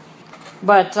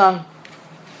 But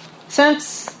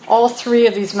since all three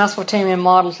of these Mesopotamian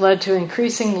models led to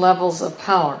increasing levels of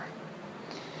power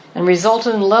and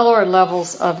resulted in lower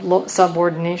levels of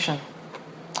subordination,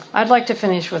 I'd like to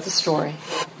finish with a story.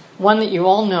 One that you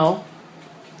all know.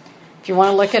 If you want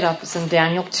to look it up, it's in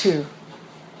Daniel 2.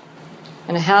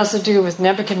 And it has to do with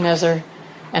Nebuchadnezzar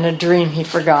and a dream he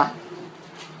forgot.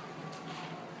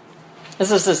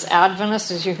 This is as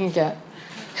Adventist as you can get.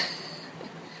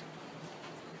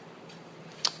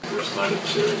 First line of the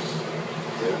series.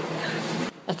 Yeah.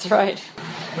 That's right.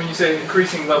 When you say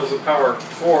increasing levels of power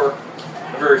for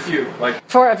a very few, like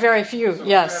For a very few, so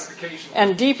yes. gratification.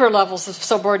 And deeper levels of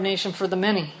subordination for the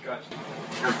many. Gotcha.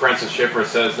 And Francis Schaeffer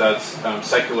says that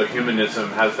secular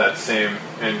humanism has that same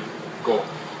end goal.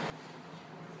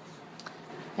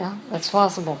 Yeah, that's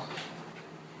possible.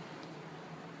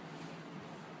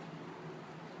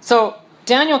 So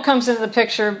Daniel comes into the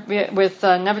picture with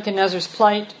Nebuchadnezzar's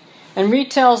plight and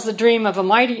retells the dream of a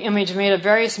mighty image made of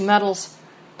various metals,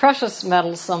 precious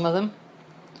metals, some of them,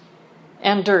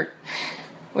 and dirt.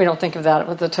 We don't think of that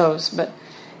with the toes, but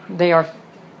they are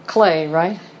clay,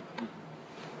 right?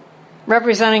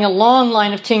 Representing a long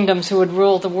line of kingdoms who would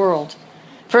rule the world.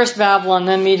 First Babylon,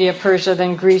 then Media, Persia,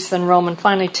 then Greece, then Rome, and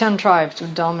finally 10 tribes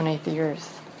would dominate the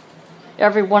earth.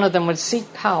 Every one of them would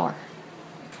seek power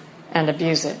and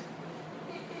abuse it.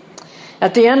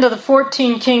 At the end of the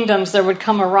 14 kingdoms, there would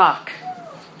come a rock.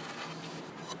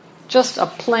 Just a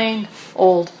plain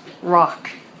old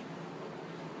rock.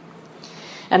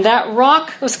 And that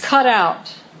rock was cut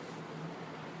out,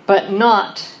 but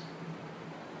not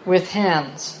with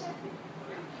hands.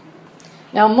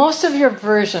 Now, most of your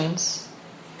versions,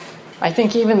 I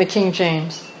think even the King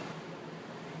James,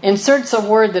 inserts a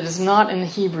word that is not in the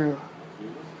Hebrew.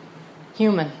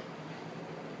 Human.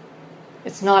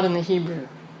 It's not in the Hebrew.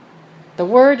 The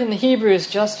word in the Hebrew is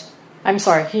just,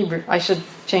 Hebrew. I should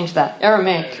change that.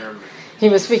 Aramaic. He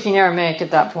was speaking Aramaic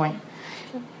at that point.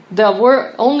 The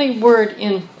only word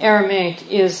in Aramaic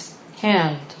is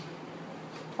hand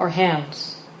or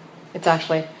hands. It's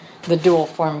actually the dual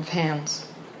form of hands.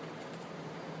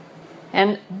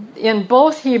 And in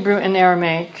both Hebrew and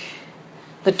Aramaic,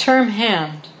 the term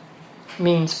hand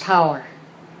means power.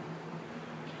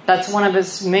 That's one of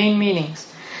its main meanings.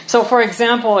 So, for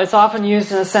example, it's often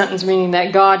used in a sentence meaning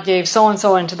that God gave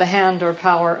so-and-so into the hand or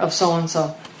power of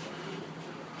so-and-so.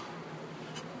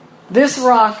 This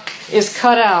rock is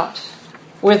cut out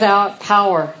without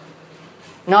power.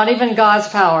 Not even God's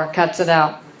power cuts it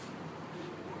out.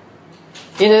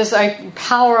 It is a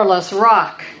powerless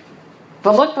rock.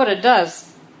 But look what it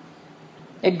does.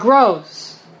 It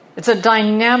grows. It's a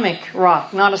dynamic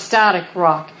rock, not a static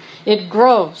rock. It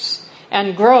grows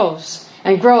and grows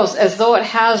and grows as though it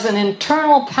has an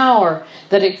internal power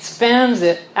that expands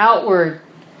it outward.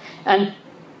 And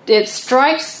it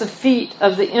strikes the feet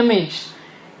of the image,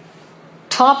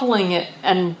 toppling it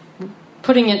and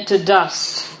putting it to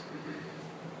dust.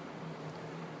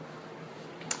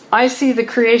 I see the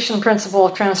creation principle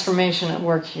of transformation at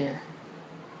work here.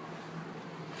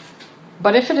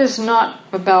 But if it is not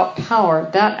about power,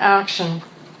 that action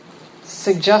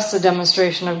suggests a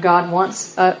demonstration of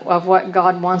of what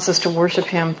God wants us to worship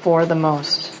Him for the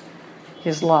most,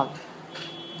 His love.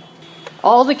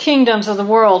 All the kingdoms of the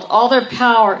world, all their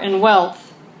power and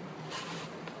wealth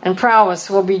and prowess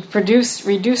will be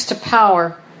reduced to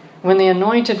power when the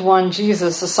Anointed One,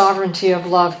 Jesus, the sovereignty of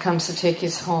love, comes to take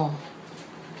His home.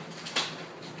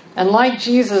 And like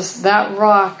Jesus, that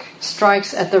rock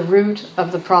strikes at the root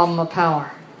of the problem of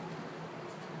power.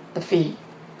 The feet.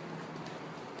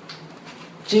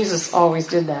 Jesus always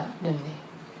did that, didn't He?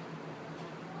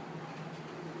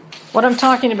 What I'm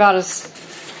talking about is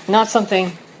not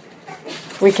something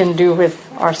we can do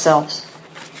with ourselves.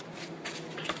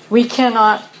 We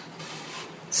cannot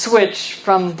switch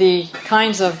from the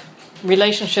kinds of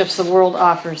relationships the world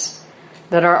offers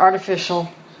that are artificial,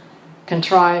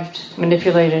 contrived,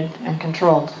 manipulated, and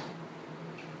controlled.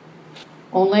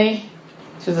 Only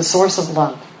through the source of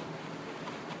love.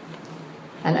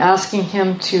 And asking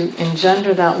Him to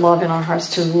engender that love in our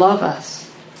hearts, to love us,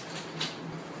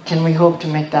 can we hope to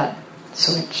make that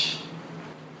switch.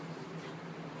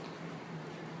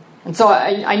 And so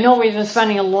I know we've been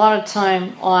spending a lot of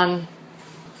time on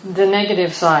the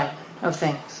negative side of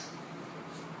things.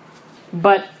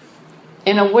 But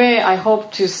in a way, I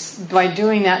hope to, by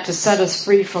doing that, to set us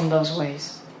free from those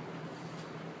ways.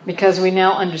 Because we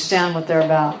now understand what they're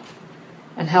about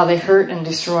and how they hurt and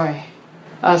destroy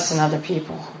us and other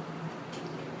people.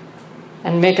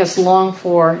 And make us long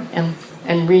for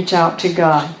and reach out to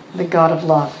God, the God of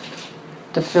love,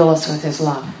 to fill us with His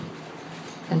love.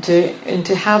 And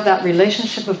to have that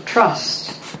relationship of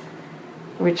trust,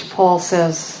 which Paul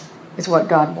says is what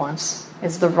God wants.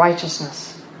 It's the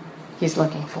righteousness He's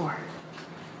looking for.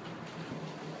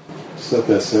 Just let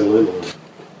that settle in a little.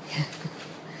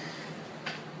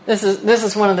 This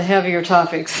is one of the heavier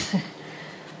topics.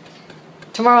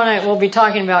 Tomorrow night we'll be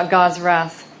talking about God's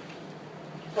wrath.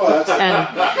 Oh, that's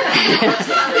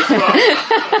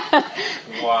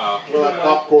Wow. Well, that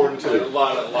popcorn too. A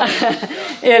lot of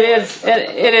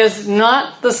It is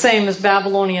not the same as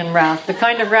Babylonian wrath. The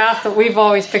kind of wrath that we've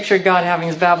always pictured God having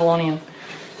is Babylonian.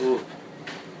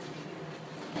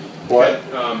 What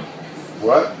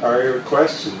are your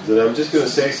questions? And I'm just going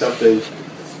to say something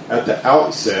at the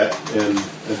outset, and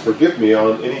forgive me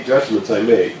on any judgments I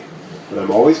make, but I'm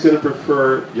always going to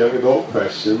prefer young adult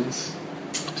questions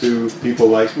to people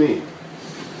like me.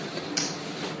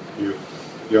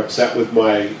 You upset with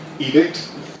my edict?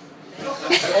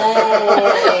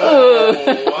 Oh,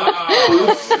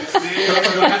 wow. See, I'm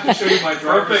going to have to show you my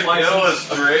driver's Perfect license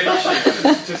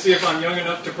illustration. to see if I'm young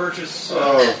enough to purchase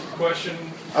question.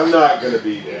 I'm not going to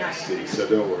be nasty, so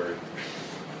don't worry.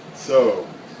 So,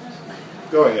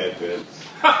 go ahead, Vince.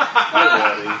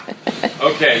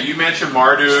 Okay, you mentioned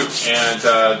Marduk and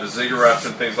the ziggurats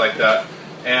and things like that.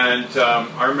 And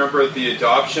I remember the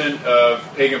adoption of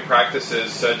pagan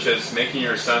practices such as making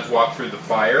your sons walk through the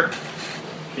fire.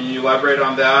 Can you elaborate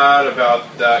on that,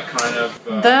 about that kind of...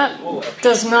 That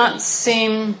does not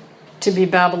seem to be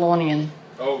Babylonian.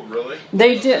 Oh, really?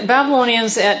 They did.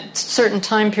 Babylonians at certain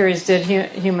time periods did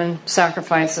human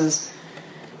sacrifices,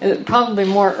 probably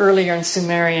more earlier in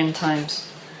Sumerian times.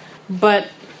 But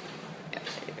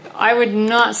I would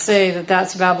not say that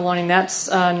that's Babylonian. That's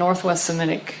Northwest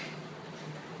Semitic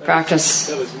practice.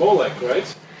 That was Molech,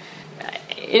 right?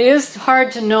 It is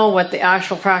hard to know what the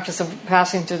actual practice of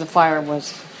passing through the fire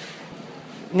was.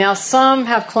 Now, some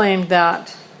have claimed that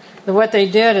what they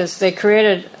did is they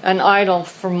created an idol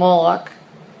for Moloch,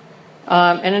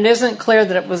 and it isn't clear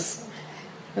that it was.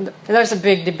 There's a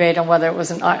big debate on whether it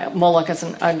was Moloch as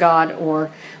a god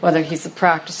or whether he's the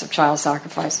practice of child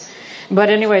sacrifice. But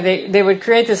anyway, they would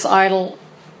create this idol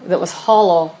that was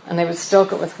hollow, and they would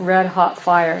stoke it with red hot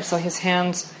fire. So his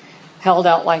hands held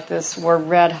out like this were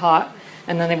red hot,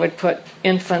 and then they would put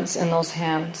infants in those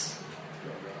hands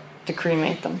to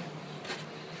cremate them.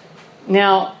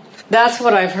 Now, that's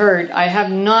what I've heard. I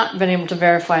have not been able to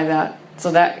verify that,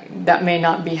 so that may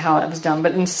not be how it was done.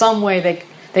 But in some way,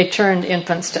 they turned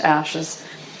infants to ashes.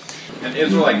 And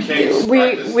Israelite kings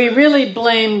We really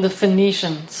blame the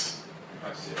Phoenicians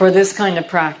for this kind of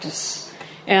practice.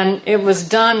 And it was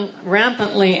done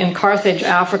rampantly in Carthage,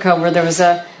 Africa, where there was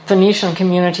a Phoenician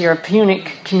community or a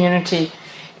Punic community.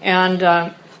 And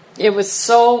it was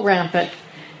so rampant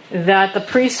that the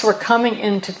priests were coming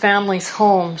into families'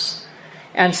 homes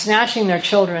and snatching their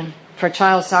children for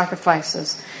child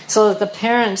sacrifices, so that the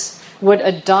parents would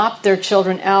adopt their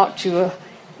children out to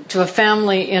a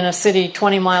family in a city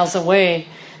 20 miles away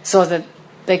so that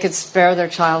they could spare their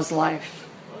child's life.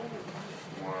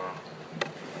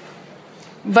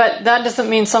 But that doesn't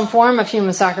mean some form of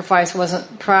human sacrifice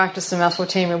wasn't practiced in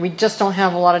Mesopotamia. We just don't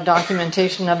have a lot of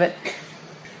documentation of it.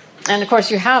 And of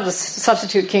course, you have the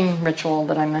substitute king ritual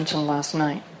that I mentioned last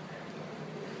night.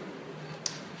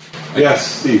 Yes,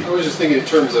 Steve. I was just thinking in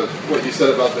terms of what you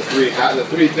said about the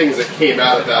three things that came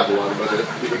out of Babylon, whether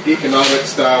it's the economic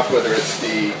stuff, whether it's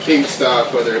the king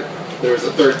stuff, whether there was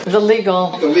a third... The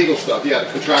legal stuff, yeah,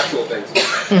 the contractual things.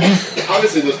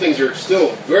 Obviously, those things are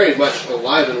still very much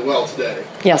alive and well today.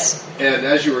 Yes. And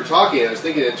as you were talking, I was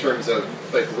thinking in terms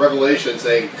of like Revelation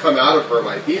saying, "Come out of her,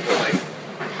 my people." Like,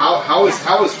 how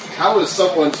is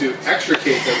someone to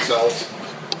extricate themselves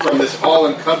from this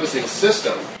all-encompassing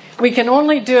system? We can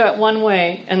only do it one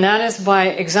way, and that is by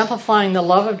exemplifying the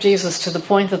love of Jesus to the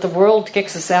point that the world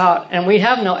kicks us out, and we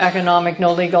have no economic,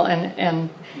 no legal, and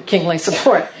kingly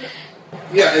support.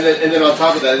 Yeah, and then on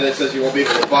top of that, it says you won't be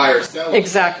able to buy or sell.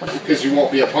 Exactly. Because you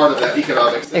won't be a part of that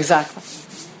economic system. Exactly.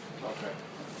 Okay.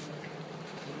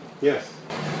 Yes.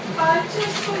 I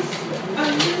just was,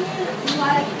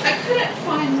 I couldn't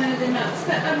find one of the notes,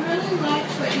 but I really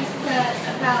liked what you said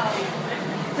about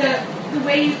the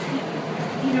way you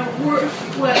worth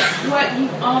what you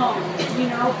own,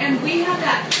 and we have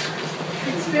that,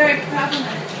 it's very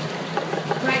prevalent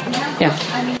right now. Yeah.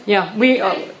 I mean,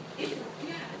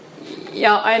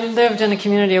 Yeah, I lived in a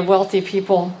community of wealthy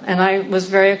people, and I was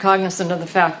very cognizant of the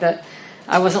fact that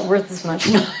I wasn't worth as much.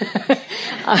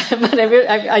 But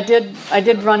I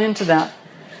did run into that.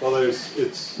 Well,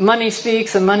 it's Money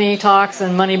speaks, and money talks,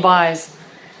 and money buys.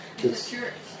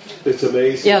 it's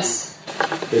amazing. Yes.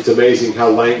 It's amazing how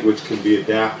language can be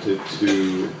adapted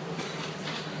to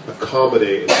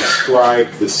accommodate and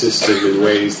describe the system in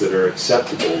ways that are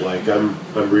acceptable. Like I'm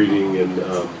reading in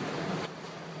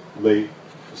late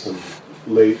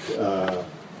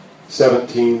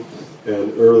 17th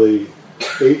and early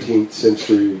 18th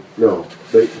century. No,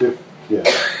 late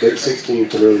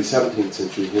 16th and early 17th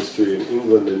century history in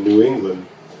England and New England.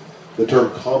 The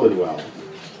term Commonwealth.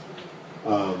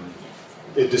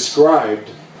 It described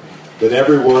that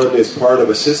everyone is part of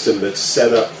a system that's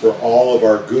set up for all of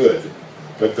our good.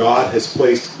 But God has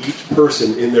placed each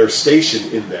person in their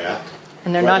station in that,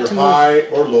 And they're whether not to high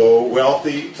or low,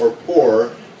 wealthy or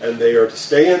poor, and they are to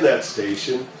stay in that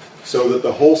station so that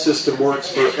the whole system works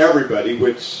for everybody,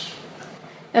 which,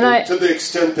 to the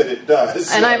extent that it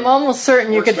does, And I'm almost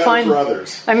certain you works could better find. for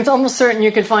others. I'm almost certain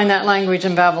you could find that language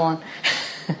in Babylon,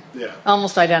 Yeah.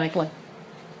 almost identically.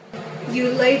 You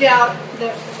laid out the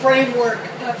framework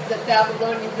of the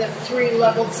Babylonian, the 3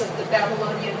 levels of the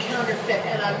Babylonian counterfeit,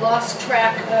 and I lost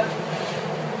track of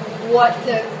what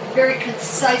the very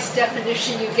concise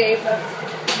definition you gave of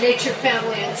nature,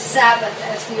 family, and Sabbath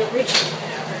as the original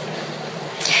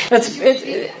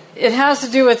pattern. It has to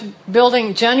do with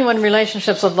building genuine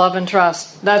relationships of love and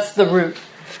trust. That's the root.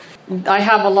 I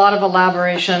have a lot of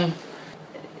elaboration.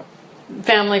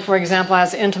 Family, for example,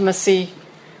 has intimacy,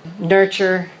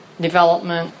 nurture,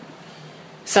 development.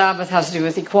 Sabbath has to do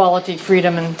with equality,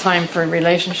 freedom, and time for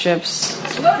relationships.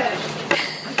 Slow down.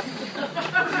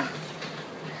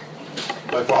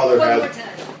 My father One had. more time.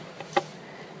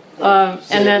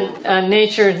 And then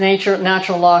nature,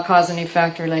 natural law, cause and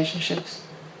effect relationships.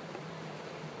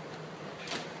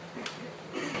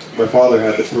 My father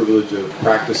had the privilege of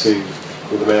practicing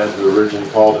with a man who originally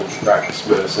called him to practice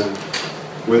medicine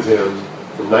with him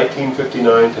from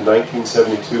 1959 to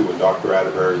 1972 when Dr.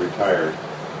 Atterbury retired,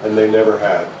 and they never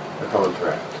had a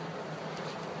contract.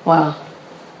 Wow.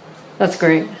 That's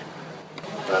great.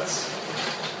 That's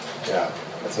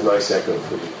a nice echo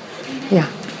for me. Yeah.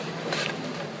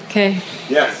 Okay.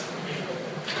 Yes.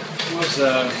 Was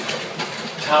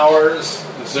towers,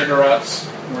 the ziggurats,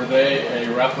 were they a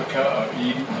replica of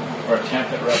Eden, or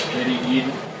attempt at replicating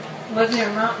Eden? wasn't there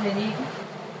a mountain in Eden?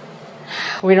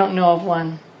 We don't know of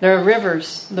one. There are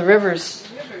rivers. The rivers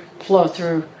flow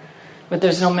through, but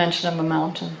there's no mention of a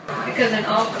mountain. Because in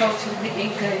all cultures, the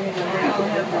Inca, they all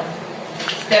have the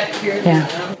step here.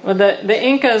 Yeah. Well, the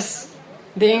Incas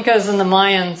and the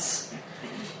Mayans,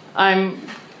 I'm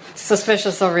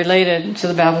suspicious are related to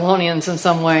the Babylonians in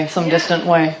some way, some distant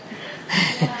way.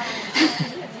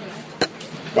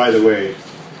 By the way,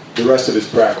 the rest of his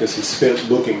practice he spent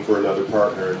looking for another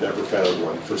partner and never found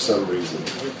one for some reason.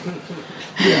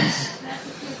 Yes.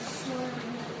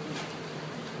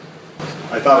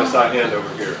 I thought I saw a hand over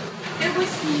here. It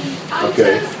was me. I like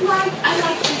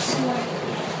this story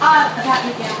about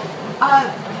Miguel.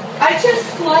 I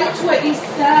just liked what you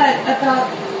said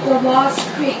about the lost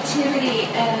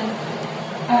creativity and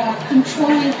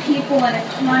controlling people in a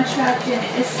contract, and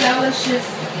it establishes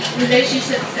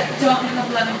relationships that don't have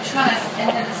love and trust,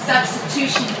 and then the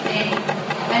substitution thing,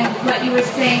 and what you were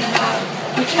saying about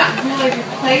you can't really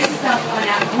replace someone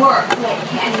at work, like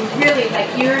can you really?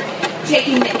 Like you're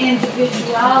taking the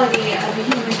individuality of a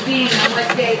human being and what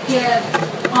they give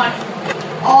on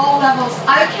all levels.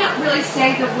 I can't really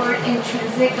say the word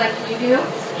intrinsic like you do,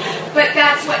 but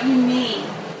that's what you mean,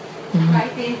 right?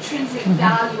 The intrinsic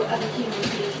value of a human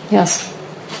being. Yes.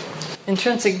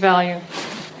 Intrinsic value.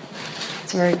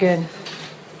 It's very good.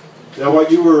 Now, what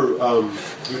you were,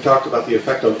 you talked about the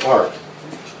effect on art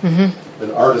and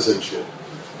artisanship.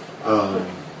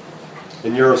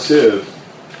 In EuroCiv,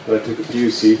 that I took a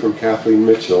PUC from Kathleen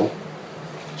Mitchell,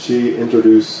 she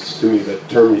introduced to me the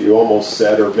term that you almost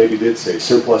said, or maybe did say,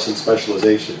 surplus and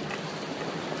specialization,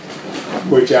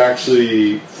 which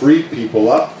actually freed people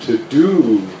up to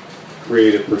do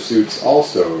creative pursuits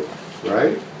also,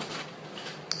 right?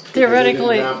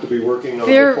 Theoretically, they didn't have to be working on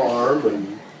the farm.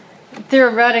 And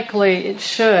theoretically, it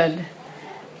should,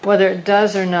 whether it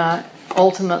does or not,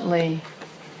 ultimately,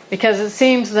 because it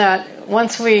seems that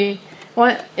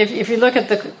if you look at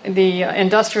the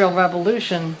Industrial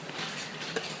Revolution,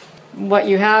 what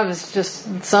you have is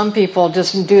just some people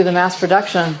just do the mass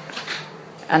production,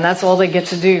 and that's all they get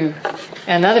to do,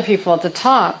 and other people at the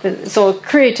top. So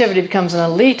creativity becomes an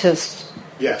elitist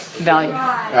Yes. value.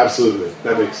 Absolutely.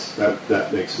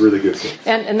 That makes really good sense.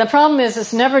 And the problem is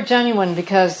it's never genuine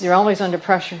because you're always under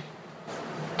pressure.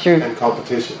 And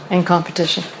competition. And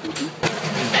competition.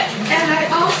 And I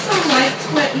also liked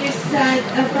what you said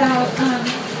about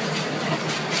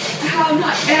how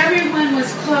not everyone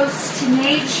was close to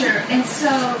nature, and so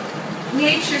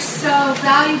nature's so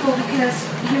valuable because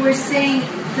you were saying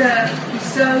you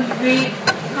sow, you reap,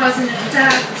 cause and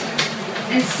effect,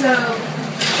 and so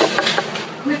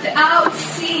without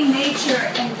seeing nature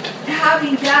and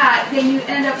having that, then you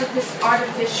end up with this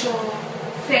artificial,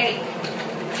 fake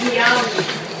reality.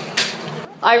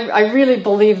 I really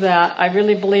believe that. I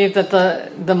really believe that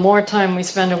the more time we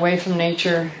spend away from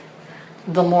nature,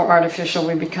 the more artificial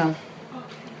we become.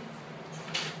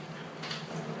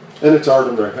 And it's art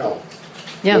on our health.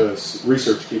 Yeah. The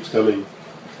research keeps coming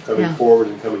forward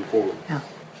and coming forward. Yeah.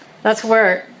 That's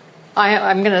where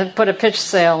I'm going to put a pitch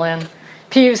sale in.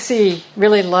 PUC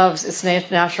really loves its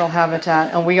natural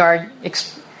habitat, and we are,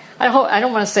 I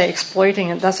don't want to say exploiting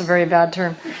it, that's a very bad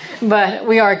term, but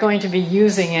we are going to be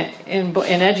using it in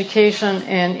education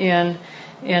and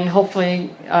in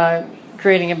hopefully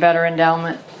creating a better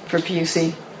endowment for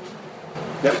PUC.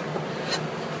 Yep.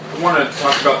 I want to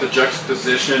talk about the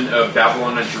juxtaposition of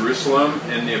Babylon and Jerusalem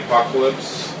in the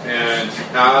Apocalypse and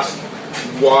ask,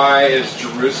 why is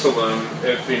Jerusalem,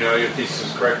 if your thesis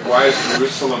is correct, why is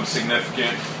Jerusalem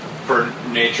significant for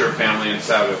nature, family, and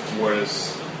Sabbath? What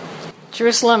is...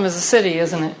 Jerusalem is a city,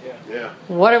 isn't it? Yeah.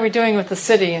 What are we doing with the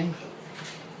city?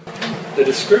 The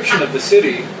description of the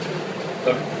city,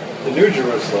 of the New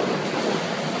Jerusalem,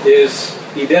 is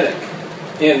Edenic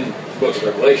in the book of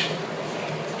Revelation.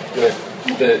 With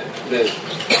the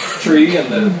tree and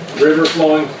the river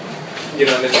flowing,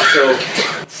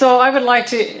 So I would like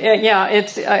to,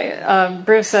 it's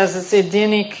Bruce says it's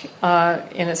Edenic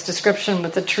in its description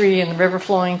with the tree and the river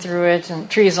flowing through it and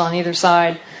trees on either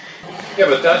side. Yeah,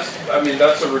 but that's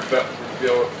a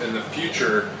reveal in the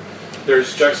future.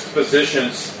 There's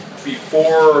juxtapositions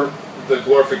before the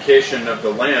glorification of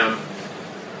the Lamb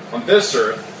on this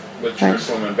earth with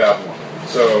Jerusalem and Babylon.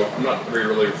 So I'm not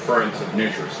really referring to the New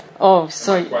Jerusalem.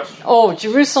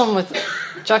 Jerusalem with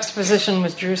juxtaposition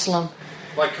with Jerusalem.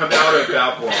 Like come out of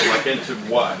Babylon, like into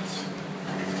what?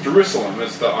 Jerusalem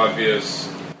is the obvious.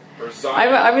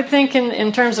 I would think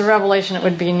in terms of Revelation it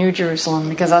would be New Jerusalem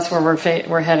because that's where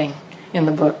we're heading in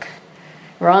the book.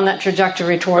 We're on that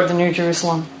trajectory toward the New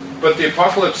Jerusalem. But the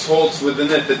Apocalypse holds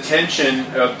within it the tension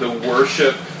of the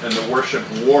worship and the worship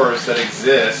wars that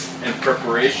exist in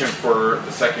preparation for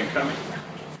the second coming.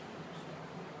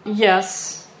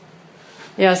 Yes,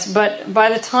 but by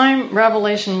the time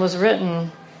Revelation was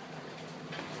written,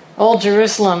 Old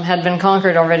Jerusalem had been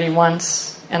conquered already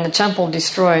once, and the temple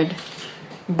destroyed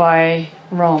by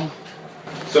Rome.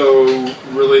 So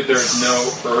really there's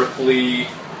no earthly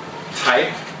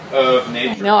type of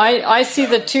nature? No, I see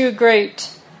the two great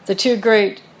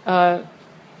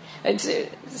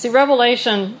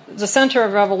Revelation, the center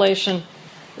of Revelation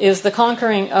is the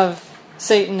conquering of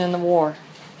Satan in the war.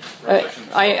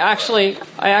 I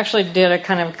actually did a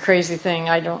kind of crazy thing.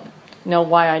 I don't know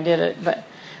why I did it, but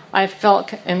I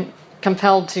felt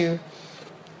compelled to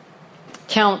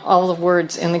count all the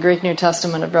words in the Greek New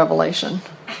Testament of Revelation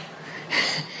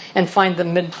and find the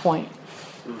midpoint.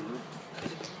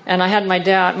 And I had my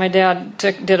dad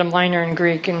did a minor in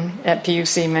Greek at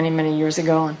PUC many years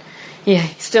ago, and he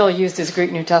still used his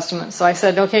Greek New Testament. So I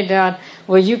said, okay, Dad,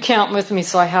 will you count with me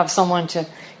so I have someone to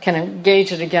kind of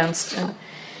gauge it against?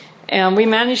 And we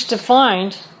managed to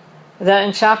find that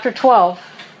in chapter 12,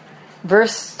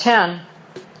 verse 10,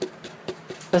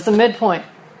 was the midpoint.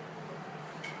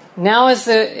 Now is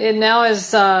the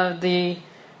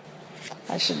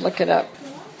I should look it up.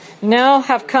 Now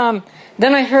have come.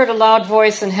 Then I heard a loud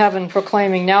voice in heaven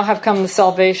proclaiming, now have come the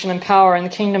salvation and power and the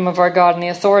kingdom of our God and the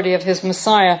authority of his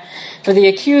Messiah. For the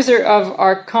accuser of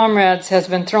our comrades has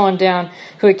been thrown down,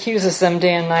 who accuses them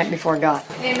day and night before God.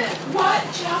 Amen. What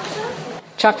chapter?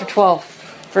 Chapter 12,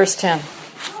 verse 10.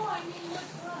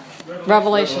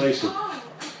 Revelation. So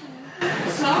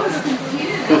I was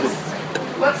confused.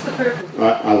 What's the purpose?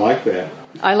 I like that.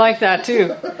 I like that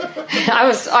too. I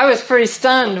was pretty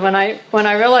stunned when I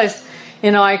realized,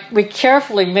 we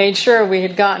carefully made sure we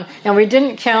had gotten, and we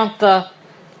didn't count the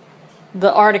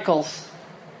articles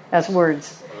as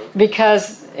words,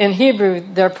 because in Hebrew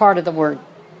they're part of the word.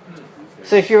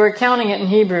 So if you were counting it in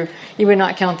Hebrew, you would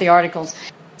not count the articles.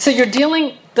 So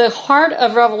the heart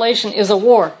of Revelation is a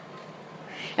war,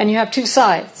 and you have two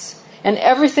sides. And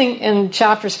everything in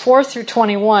chapters 4 through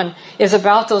 21 is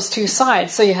about those two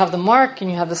sides. So you have the mark, and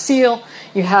you have the seal,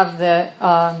 you have the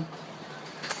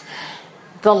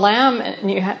the lamb, and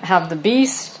you have the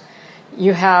beast,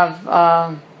 you have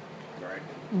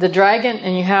the dragon,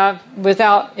 and you have,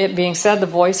 without it being said, the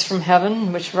voice from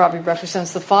heaven, which probably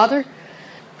represents the Father.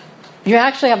 You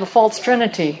actually have a false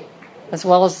trinity, as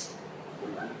well as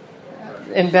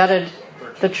embedded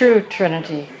the true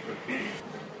Trinity.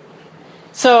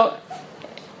 So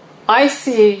I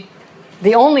see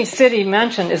the only city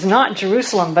mentioned is not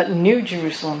Jerusalem, but New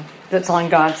Jerusalem, that's on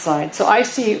God's side. So I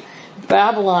see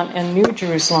Babylon and New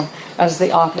Jerusalem as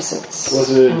the opposites.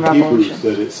 Wasn't it in Revelation. Hebrews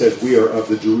that it said, we are of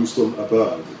the Jerusalem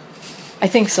above? I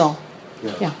think so.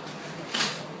 Yeah.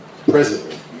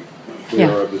 Presently, we Yeah.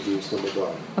 are of the Jerusalem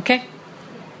above. Okay?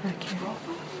 Thank you.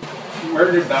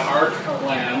 Where did the ark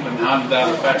land, and how did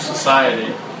that affect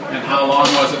society? And how long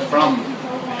was it from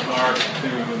the ark to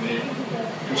the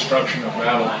construction of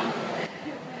Babylon?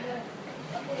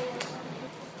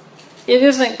 It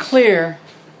isn't clear.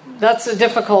 That's a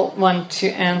difficult one to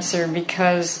answer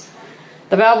because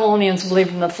the Babylonians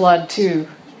believed in the flood too.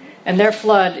 And their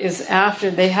flood is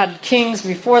after. They had kings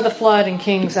before the flood and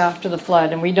kings after the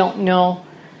flood. And we don't know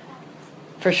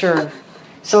for sure.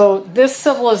 So this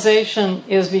civilization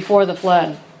is before the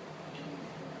flood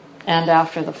and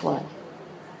after the flood.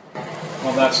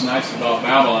 Well, that's nice about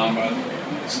Babylon,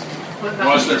 but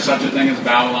was there such a thing as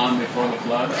Babylon before the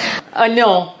flood?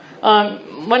 No.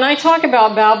 When I talk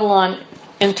about Babylon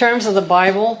in terms of the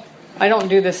Bible, I don't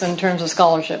do this in terms of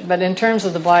scholarship, but in terms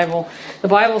of the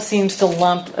Bible seems to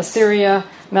lump Assyria,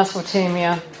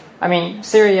 Mesopotamia,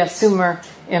 Syria, Sumer,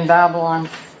 and Babylon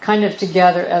kind of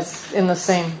together as in the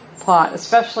same pot,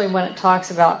 especially when it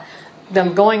talks about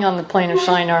them going on the plain of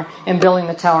Shinar and building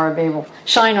the Tower of Babel.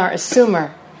 Shinar is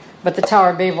Sumer, but the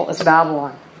Tower of Babel is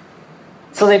Babylon.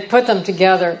 So they put them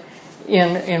together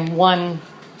in one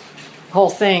whole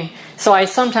thing. So I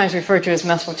sometimes refer to it as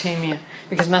Mesopotamia,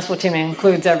 because Mesopotamia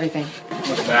includes everything.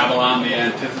 Was Babylon the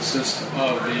antithesis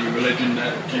of the religion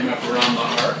that came up around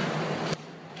the ark?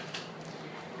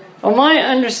 Well, my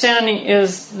understanding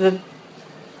is that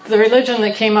the religion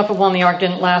that came up upon the ark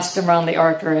didn't last around the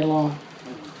ark very long.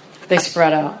 They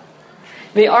spread out.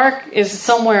 The ark is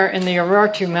somewhere in the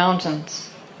Urartu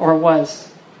Mountains, or was.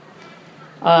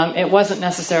 It wasn't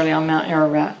necessarily on Mount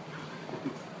Ararat.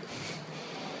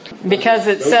 Because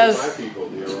it says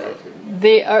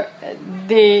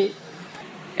the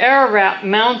Ararat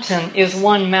mountain is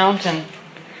one mountain,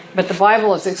 but the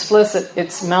Bible is explicit,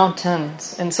 it's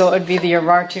mountains, and so it would be the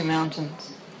Urartu Mountains.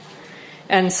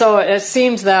 And so it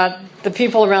seems that the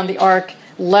people around the ark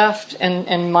left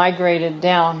and migrated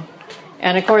down.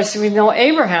 And of course, we know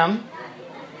Abraham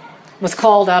was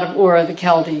called out of Ur of the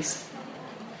Chaldees.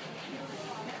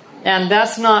 And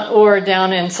that's not Ur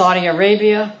down in Saudi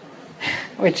Arabia,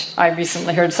 which I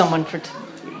recently heard someone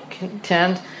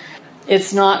contend.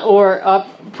 It's not Ur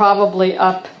probably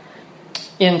up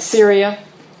in Syria.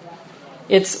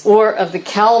 It's Ur of the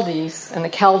Chaldees, and the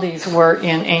Chaldees were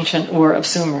in ancient Ur of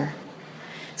Sumer.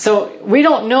 So we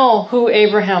don't know who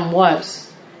Abraham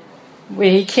was.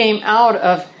 He came out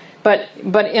of, but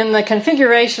in the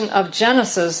configuration of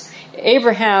Genesis,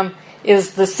 Abraham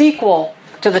is the sequel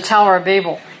to the Tower of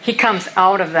Babel. He comes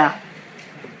out of that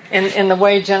in the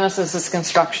way Genesis is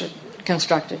constructed.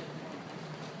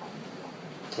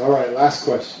 All right, last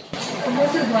question. And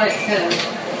this is why it says,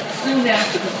 soon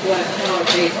after the flood, Tower of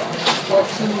Babel, or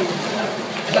soon,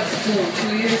 what's soon,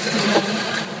 2 years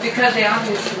soon? Because they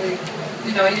obviously,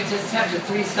 you just have the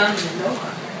three sons of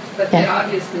Noah, but they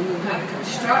obviously knew how to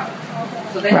construct,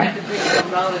 so they had to bring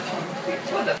some knowledge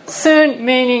before them. Soon,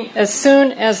 meaning as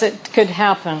soon as it could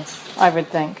happen, I would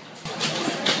think.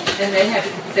 And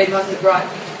they must have brought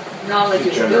knowledge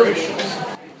of building.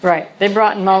 Right. They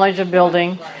brought knowledge of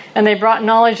building, and they brought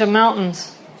knowledge of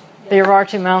mountains, the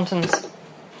Urartu Mountains.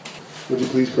 Would you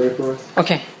please pray for us?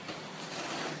 Okay.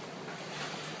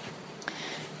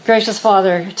 Gracious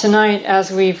Father, tonight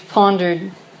as we've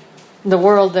pondered the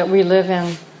world that we live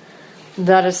in,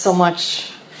 that is so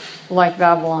much like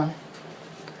Babylon.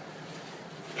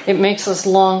 It makes us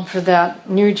long for that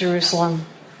New Jerusalem,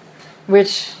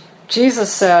 which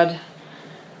Jesus said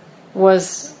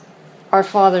was our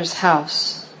Father's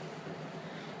house.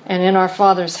 And in our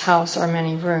Father's house are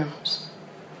many rooms.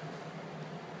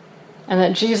 And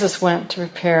that Jesus went to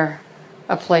prepare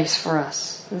a place for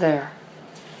us there.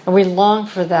 And we long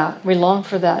for that. We long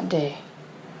for that day.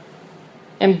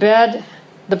 Embed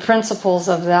the principles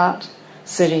of that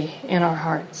city in our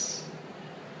hearts.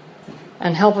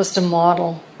 And help us to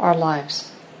model our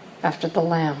lives after the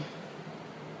Lamb.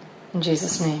 In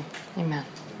Jesus' name, amen.